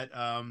at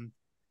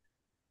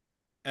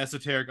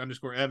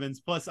esoteric_Evans.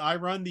 Plus, I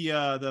run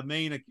the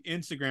main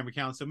Instagram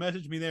account, so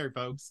message me there,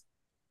 folks.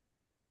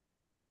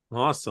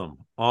 Awesome.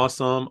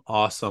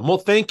 Well,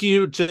 thank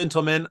you,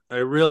 gentlemen. I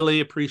really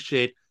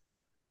appreciate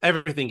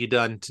everything you've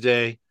done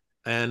today.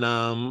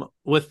 And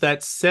with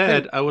that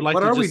said, Hey, I would like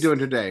what to are we doing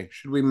today?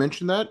 Should we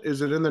mention that?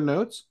 Is it in the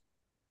notes?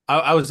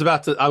 I was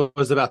about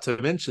to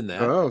mention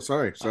that. Oh,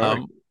 sorry.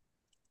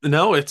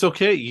 No, it's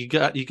okay. You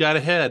got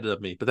ahead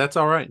of me, but that's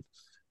all right.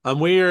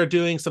 We are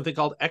doing something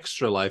called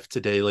Extra Life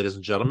today, ladies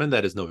and gentlemen.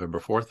 That is November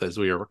 4th as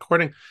we are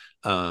recording.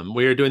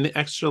 We are doing the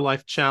Extra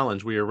Life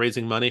Challenge. We are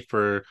raising money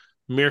for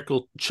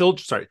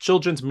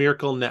Children's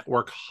Miracle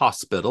Network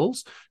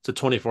Hospitals. It's a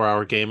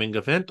 24-hour gaming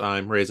event.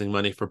 I'm raising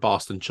money for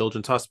Boston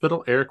Children's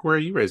Hospital. Eric, where are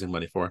you raising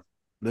money for?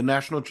 The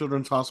National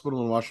Children's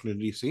Hospital in Washington,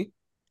 D.C.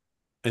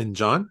 And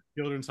John?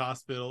 Children's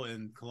Hospital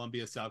in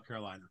Columbia, South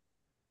Carolina.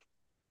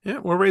 Yeah,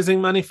 we're raising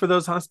money for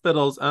those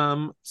hospitals.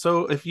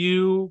 So if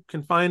you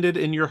can find it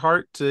in your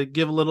heart to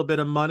give a little bit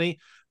of money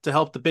to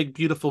help the big,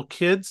 beautiful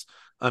kids,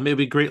 it would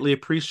be greatly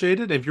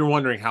appreciated. If you're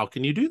wondering how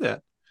can you do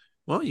that,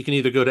 well, you can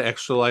either go to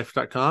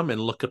extralife.com and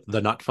look up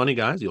the Not Funny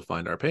Guys. You'll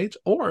find our page,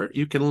 or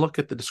you can look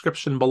at the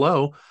description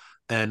below.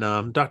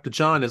 And Dr.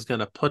 John is going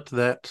to put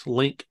that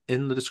link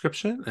in the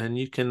description, and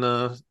you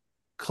can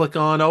click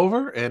on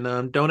over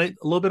and donate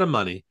a little bit of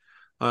money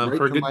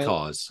for a good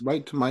cause.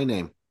 Right to my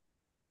name.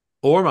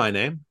 Or my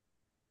name.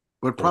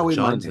 But probably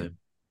my John's name.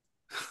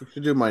 You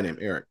should do my name,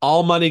 Eric.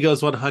 All money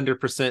goes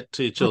 100%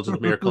 to Children's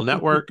Miracle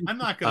Network. I'm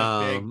not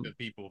gonna beg the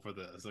people for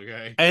this,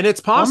 okay? And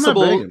it's I'm not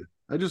possible begging.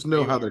 I just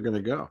know how they're going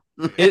to go.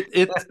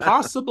 it's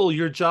possible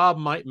your job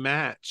might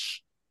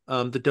match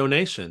the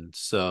donation.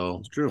 So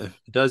It's true. if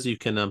it does, you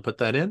can put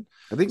that in.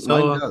 I think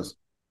So, mine does.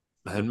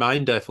 And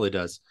mine definitely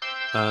does.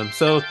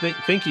 So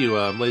thank you,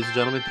 ladies and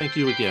gentlemen. Thank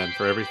you again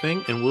for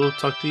everything. And we'll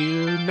talk to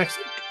you next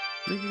week.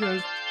 Thank you,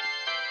 guys.